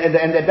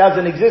it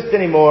doesn't exist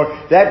anymore,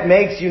 that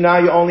makes you now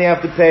you only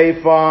have to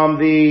pay from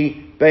the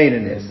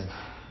Bainanis.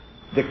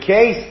 The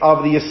case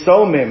of the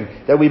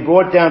Yisomim that we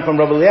brought down from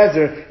Rabbi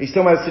Eliezer, he's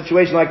talking about a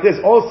situation like this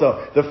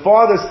also. The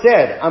father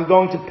said, I'm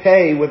going to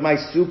pay with my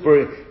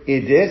super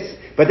idis,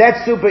 but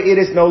that super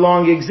idis no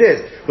longer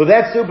exists. Well,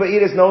 that super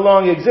idis no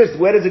longer exists.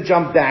 Where does it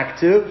jump back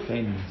to?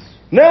 Bainanis.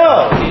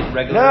 No,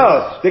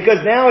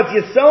 because now it's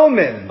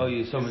Yisomim. Oh,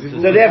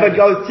 Yisomim. So therefore it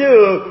goes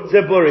to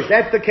Ziburis.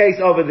 That's the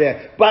case over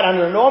there. But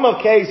under a normal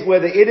case where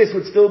the Idis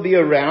would still be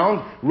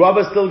around,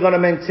 Rabbi's still going to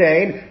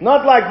maintain,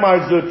 not like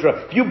Mar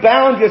Zutra. If you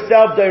bound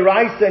yourself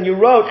Deiraisa and you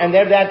wrote, and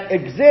there that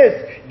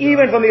exists,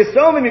 even from the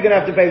Yisomim you're going to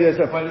have to pay the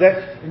Yisomim.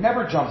 It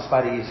never jumps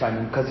by the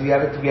Yisomim because we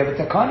have a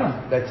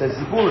Takanim that says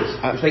Ziburis.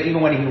 It's like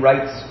even when he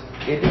writes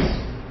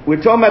Idis. We're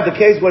talking about the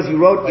case was he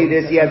wrote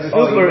Idis, he had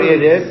super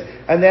Idis,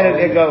 and then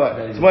it goes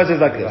on. So Gemara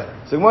says like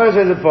this. So Gemara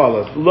says it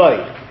follows.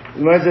 Loi.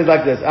 Gemara says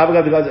like this.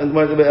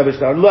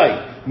 Loi.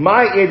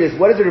 My Idis,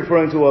 what is it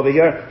referring to over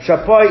here?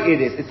 Shapoi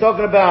Idis. It's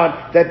talking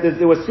about that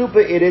there was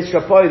super Idis,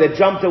 Shapoi, that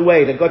jumped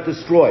away, that got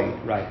destroyed.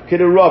 Right.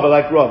 Kida Rava,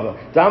 like Rava.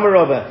 Dama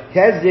Rava.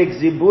 Hezik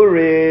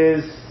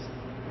Ziburis.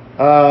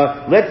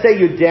 Let's say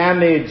you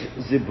damage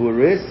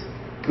Ziburis.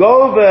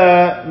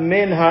 Gova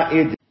min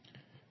ha'idis.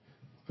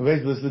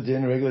 Regular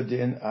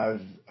din of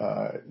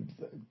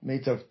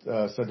made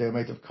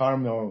of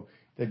karmo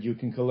that you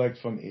can collect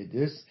from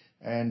idis,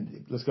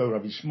 and let's go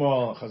Rabbi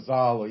Shmuel,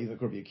 Chazal, or either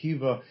Rabbi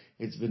Akiva.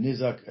 It's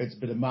benizak, it's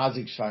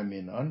benamazik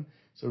shayminon.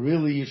 So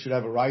really, you should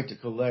have a right to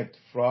collect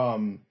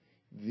from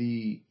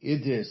the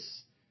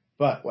idis.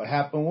 But what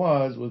happened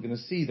was, we're going to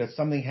see that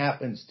something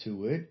happens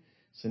to it.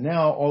 So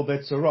now all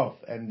bets are off,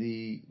 and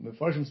the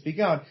Mefarshim speak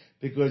out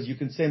because you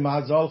can say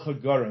Mazal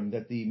Chagarim,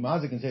 that the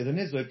Mazik can say the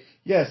Nizlik,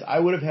 yes, I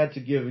would have had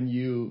to given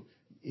you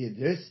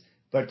this,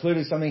 but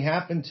clearly something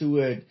happened to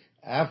it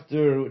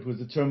after it was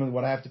determined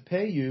what I have to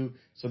pay you,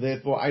 so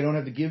therefore I don't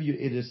have to give you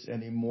idis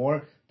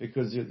anymore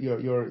because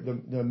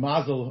the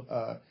Mazel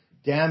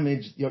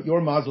damage, your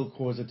Mazel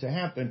caused it to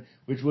happen,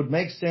 which would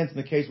make sense in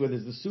the case where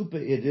there's the super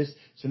idis.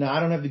 So now I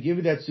don't have to give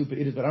you that super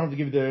idis, but I don't have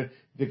to give you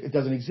it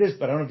doesn't exist,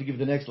 but I don't have to give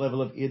you the next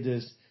level of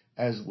idis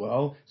as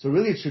well. So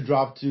really it should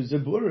drop to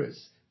Zeburis.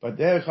 But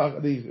there,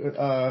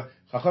 the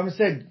Chacham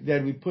said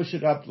that we push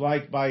it up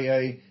like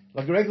a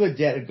regular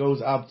debt, it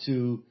goes up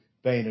to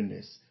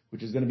Bainanis,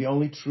 which is going to be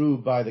only true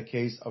by the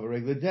case of a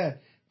regular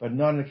debt, but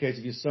not in the case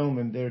of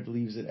Yisomim, there it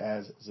leaves it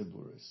as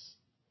Zeburis.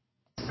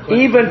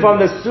 Even from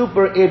the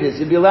super idis,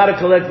 you'd be allowed to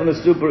collect from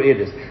the super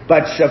idis.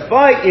 But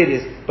Shafai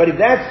idis, but if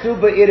that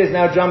super idis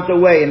now jumped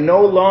away and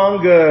no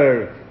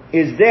longer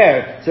is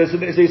there, so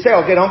you say,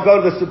 okay, don't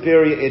go to the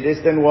superior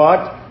idis, then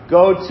what?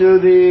 Go to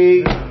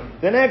the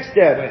next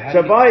step.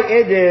 Shafai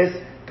idis,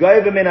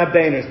 goyim min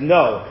habenis.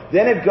 No.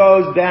 Then it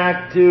goes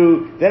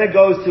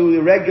to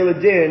the regular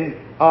din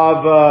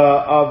of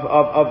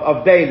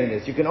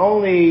Bainanis. You can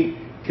only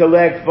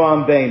collect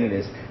from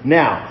Bainanis.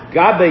 Now,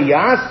 Gabe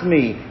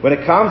Yasmi, when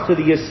it comes to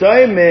the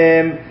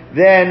Yisayimim,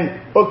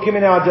 then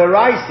Ukimin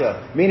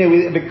al-Daraisa,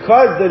 meaning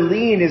because the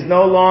lien is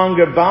no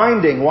longer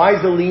binding. Why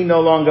is the lien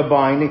no longer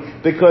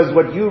binding? Because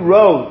what you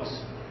wrote,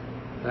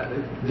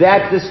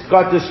 that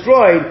got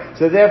destroyed,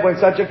 so therefore in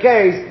such a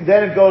case,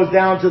 then it goes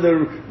down to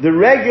the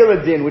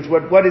regular din, which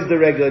what is the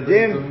regular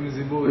din?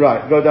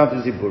 Right, go down to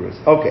Ziburis.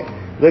 Okay,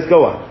 let's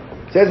go on.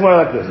 It says more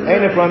like this.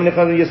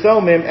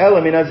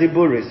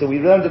 So we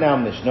learned in our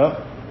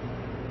Mishnah,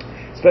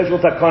 special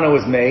takana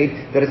was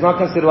made that it's not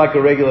considered like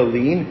a regular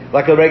lien,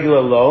 like a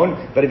regular loan,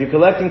 but if you're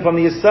collecting from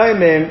the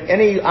Yisayimim,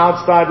 any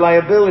outside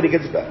liability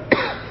gets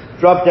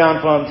dropped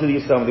down to the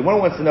Yisayimim. One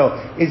wants to know,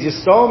 is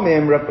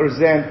Yisayimim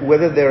represent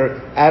whether they're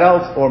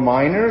adults or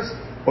minors,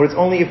 or it's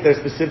only if they're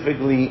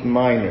specifically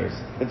minors?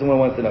 That's what one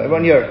wants to know.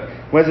 Everyone here,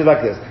 when it's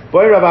like this.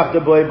 Boy Rabafta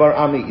Boy Bar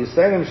Ami,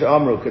 Yisayimim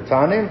Sha'amru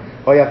Katanim,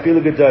 or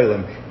Yafilu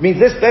Gedolim. Means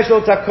this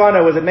special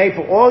takana, was it made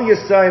for all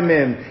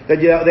Yisayimim, that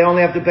they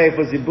only have to pay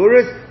for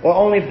Ziburis, or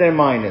only if they're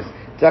minors?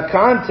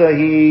 Takanta,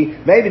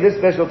 maybe this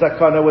special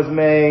takana was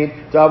made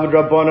to Abu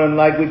Rabbanon,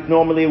 like we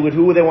normally would,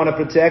 who they want to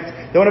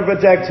protect? They want to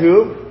protect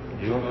who?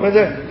 You say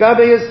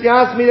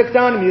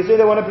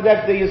they want to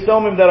protect the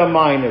Yisomim that are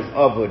minors,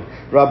 Avud,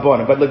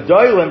 Rabbanim. But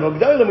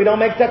L'Gdolim, we don't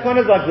make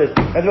takanas like this.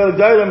 That's why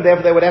L'Gdolim,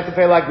 therefore they would have to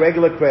pay like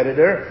regular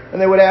creditor, and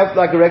they would have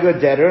like a regular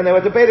debtor, and they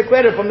would have to pay the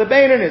credit from the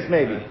Bainanis,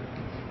 maybe.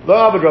 Lo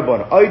Abed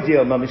Rabbon.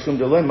 Ideal, Mamishum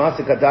Deloin,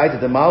 Masik Adai to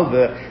the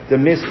Malva, the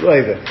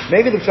Misloiva.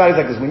 Maybe the shot is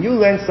like this. When you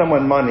lend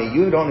someone money,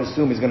 you don't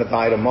assume he's going to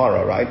die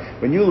tomorrow, right?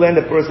 When you lend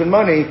a person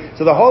money,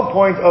 so the whole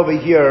point over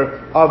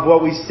here of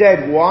what we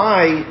said,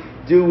 why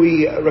do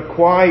we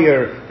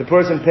require the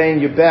person paying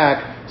you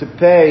back to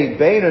pay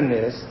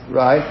Beinonus,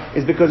 right,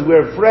 is because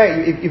we're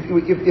afraid,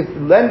 if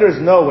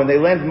lenders know when they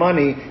lend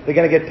money, they're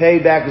going to get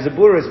paid back as a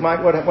buris,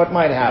 what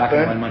might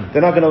happen?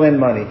 They're not going to lend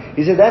money.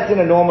 He said that's in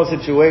a normal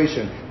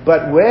situation.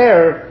 But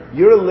where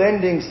you're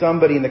lending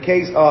somebody, in the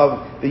case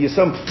of the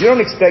Yisum, you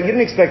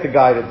didn't expect the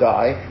guy to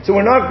die. So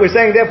we're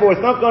saying therefore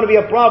it's not going to be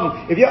a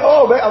problem. If the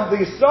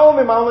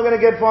Yisumim I'm only going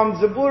to get from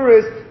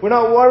Zaburis, we're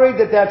not worried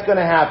that that's going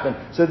to happen.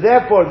 So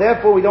therefore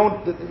we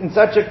don't, in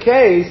such a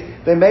case,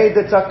 they made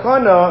the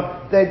takana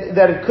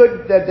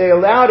that they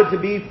allowed it to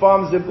be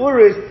from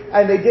Zaburis,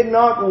 and they did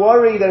not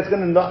worry that it's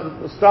going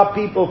to stop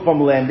people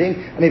from lending.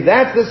 And if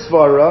that's the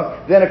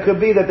svara, then it could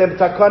be that the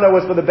takana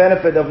was for the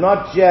benefit of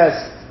not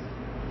just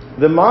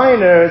the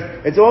minors,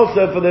 it's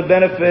also for the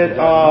benefit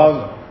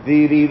of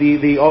the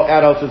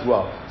adults as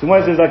well. So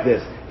Gemara says like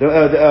this.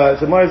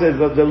 Gemara says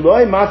the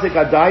loy masik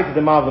adai to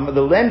the malva.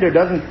 The lender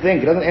doesn't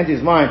enter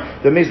his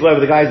mind the misloy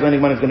the guy's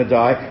lending money is going to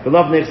die. The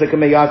love nixa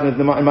kameyas and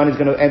the money is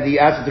going to, and the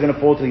assets are going to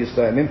fall to the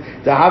yisraelim.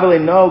 The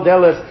havale no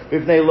delas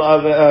if they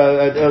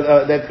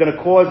that's going to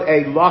cause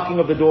a locking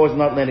of the doors,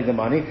 not lending the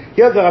money.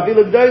 Here the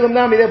ravilu gdolim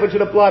nami therefore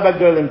should apply by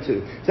gdolim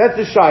too. So that's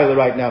the shaila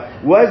right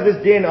now. Was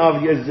this din of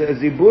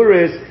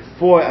ziburis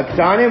for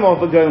Aktanim or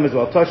for Gedolim as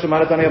well? Toshim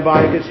Maratani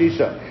Abai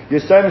Kashisha.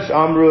 Yisrael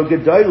Amru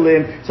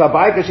Gedolim. So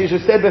Abai Kashisha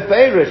said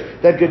beferish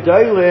that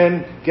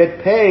Gedolim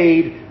get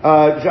paid.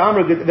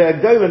 Amru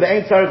Gedolim the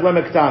ain't Sarich Lem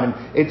Aktanim.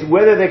 It's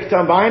whether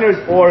they're minors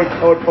or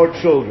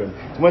children.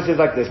 So one says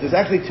like this. There's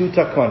actually two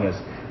takanas.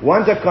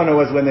 One takana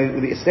was when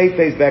the estate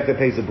pays back, they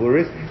pays the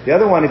buris. The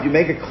other one, if you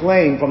make a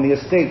claim from the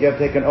estate, you have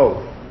to take an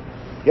oath.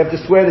 You have to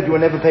swear that you will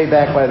never pay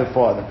back by the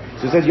father.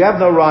 So it says you have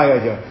no raya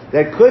here.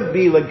 There could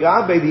be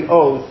legabe the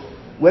oath.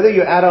 Whether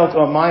you're adult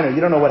or minor, you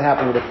don't know what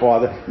happened with the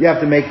father. You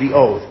have to make the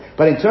oath.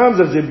 But in terms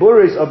of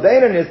ziburis or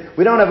beinanis,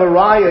 we don't have a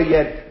raya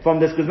yet from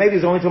this, because maybe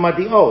it's only talking about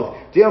the oath.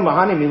 That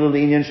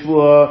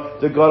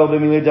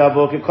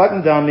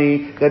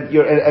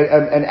you're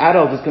an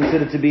adult is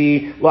considered to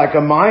be like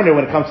a minor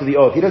when it comes to the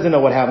oath. He doesn't know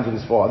what happens with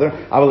his father.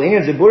 But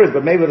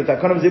maybe with the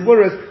takon of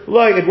ziburis,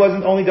 it was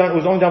only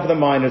done for the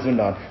minors or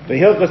not. The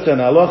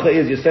halacha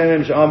is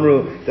Yisayim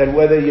Shamru that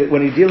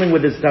when you're dealing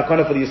with this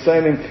takon for the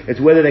Yisayim, it's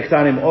whether the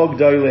ktanim or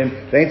gdolim,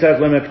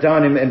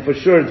 and for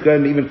sure it's going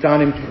to be even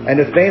ktanim, and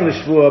if bein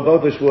l'shvua,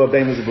 both the shvua,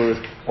 bein the ziburis,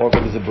 or for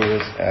the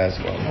ziburis as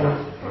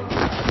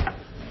well.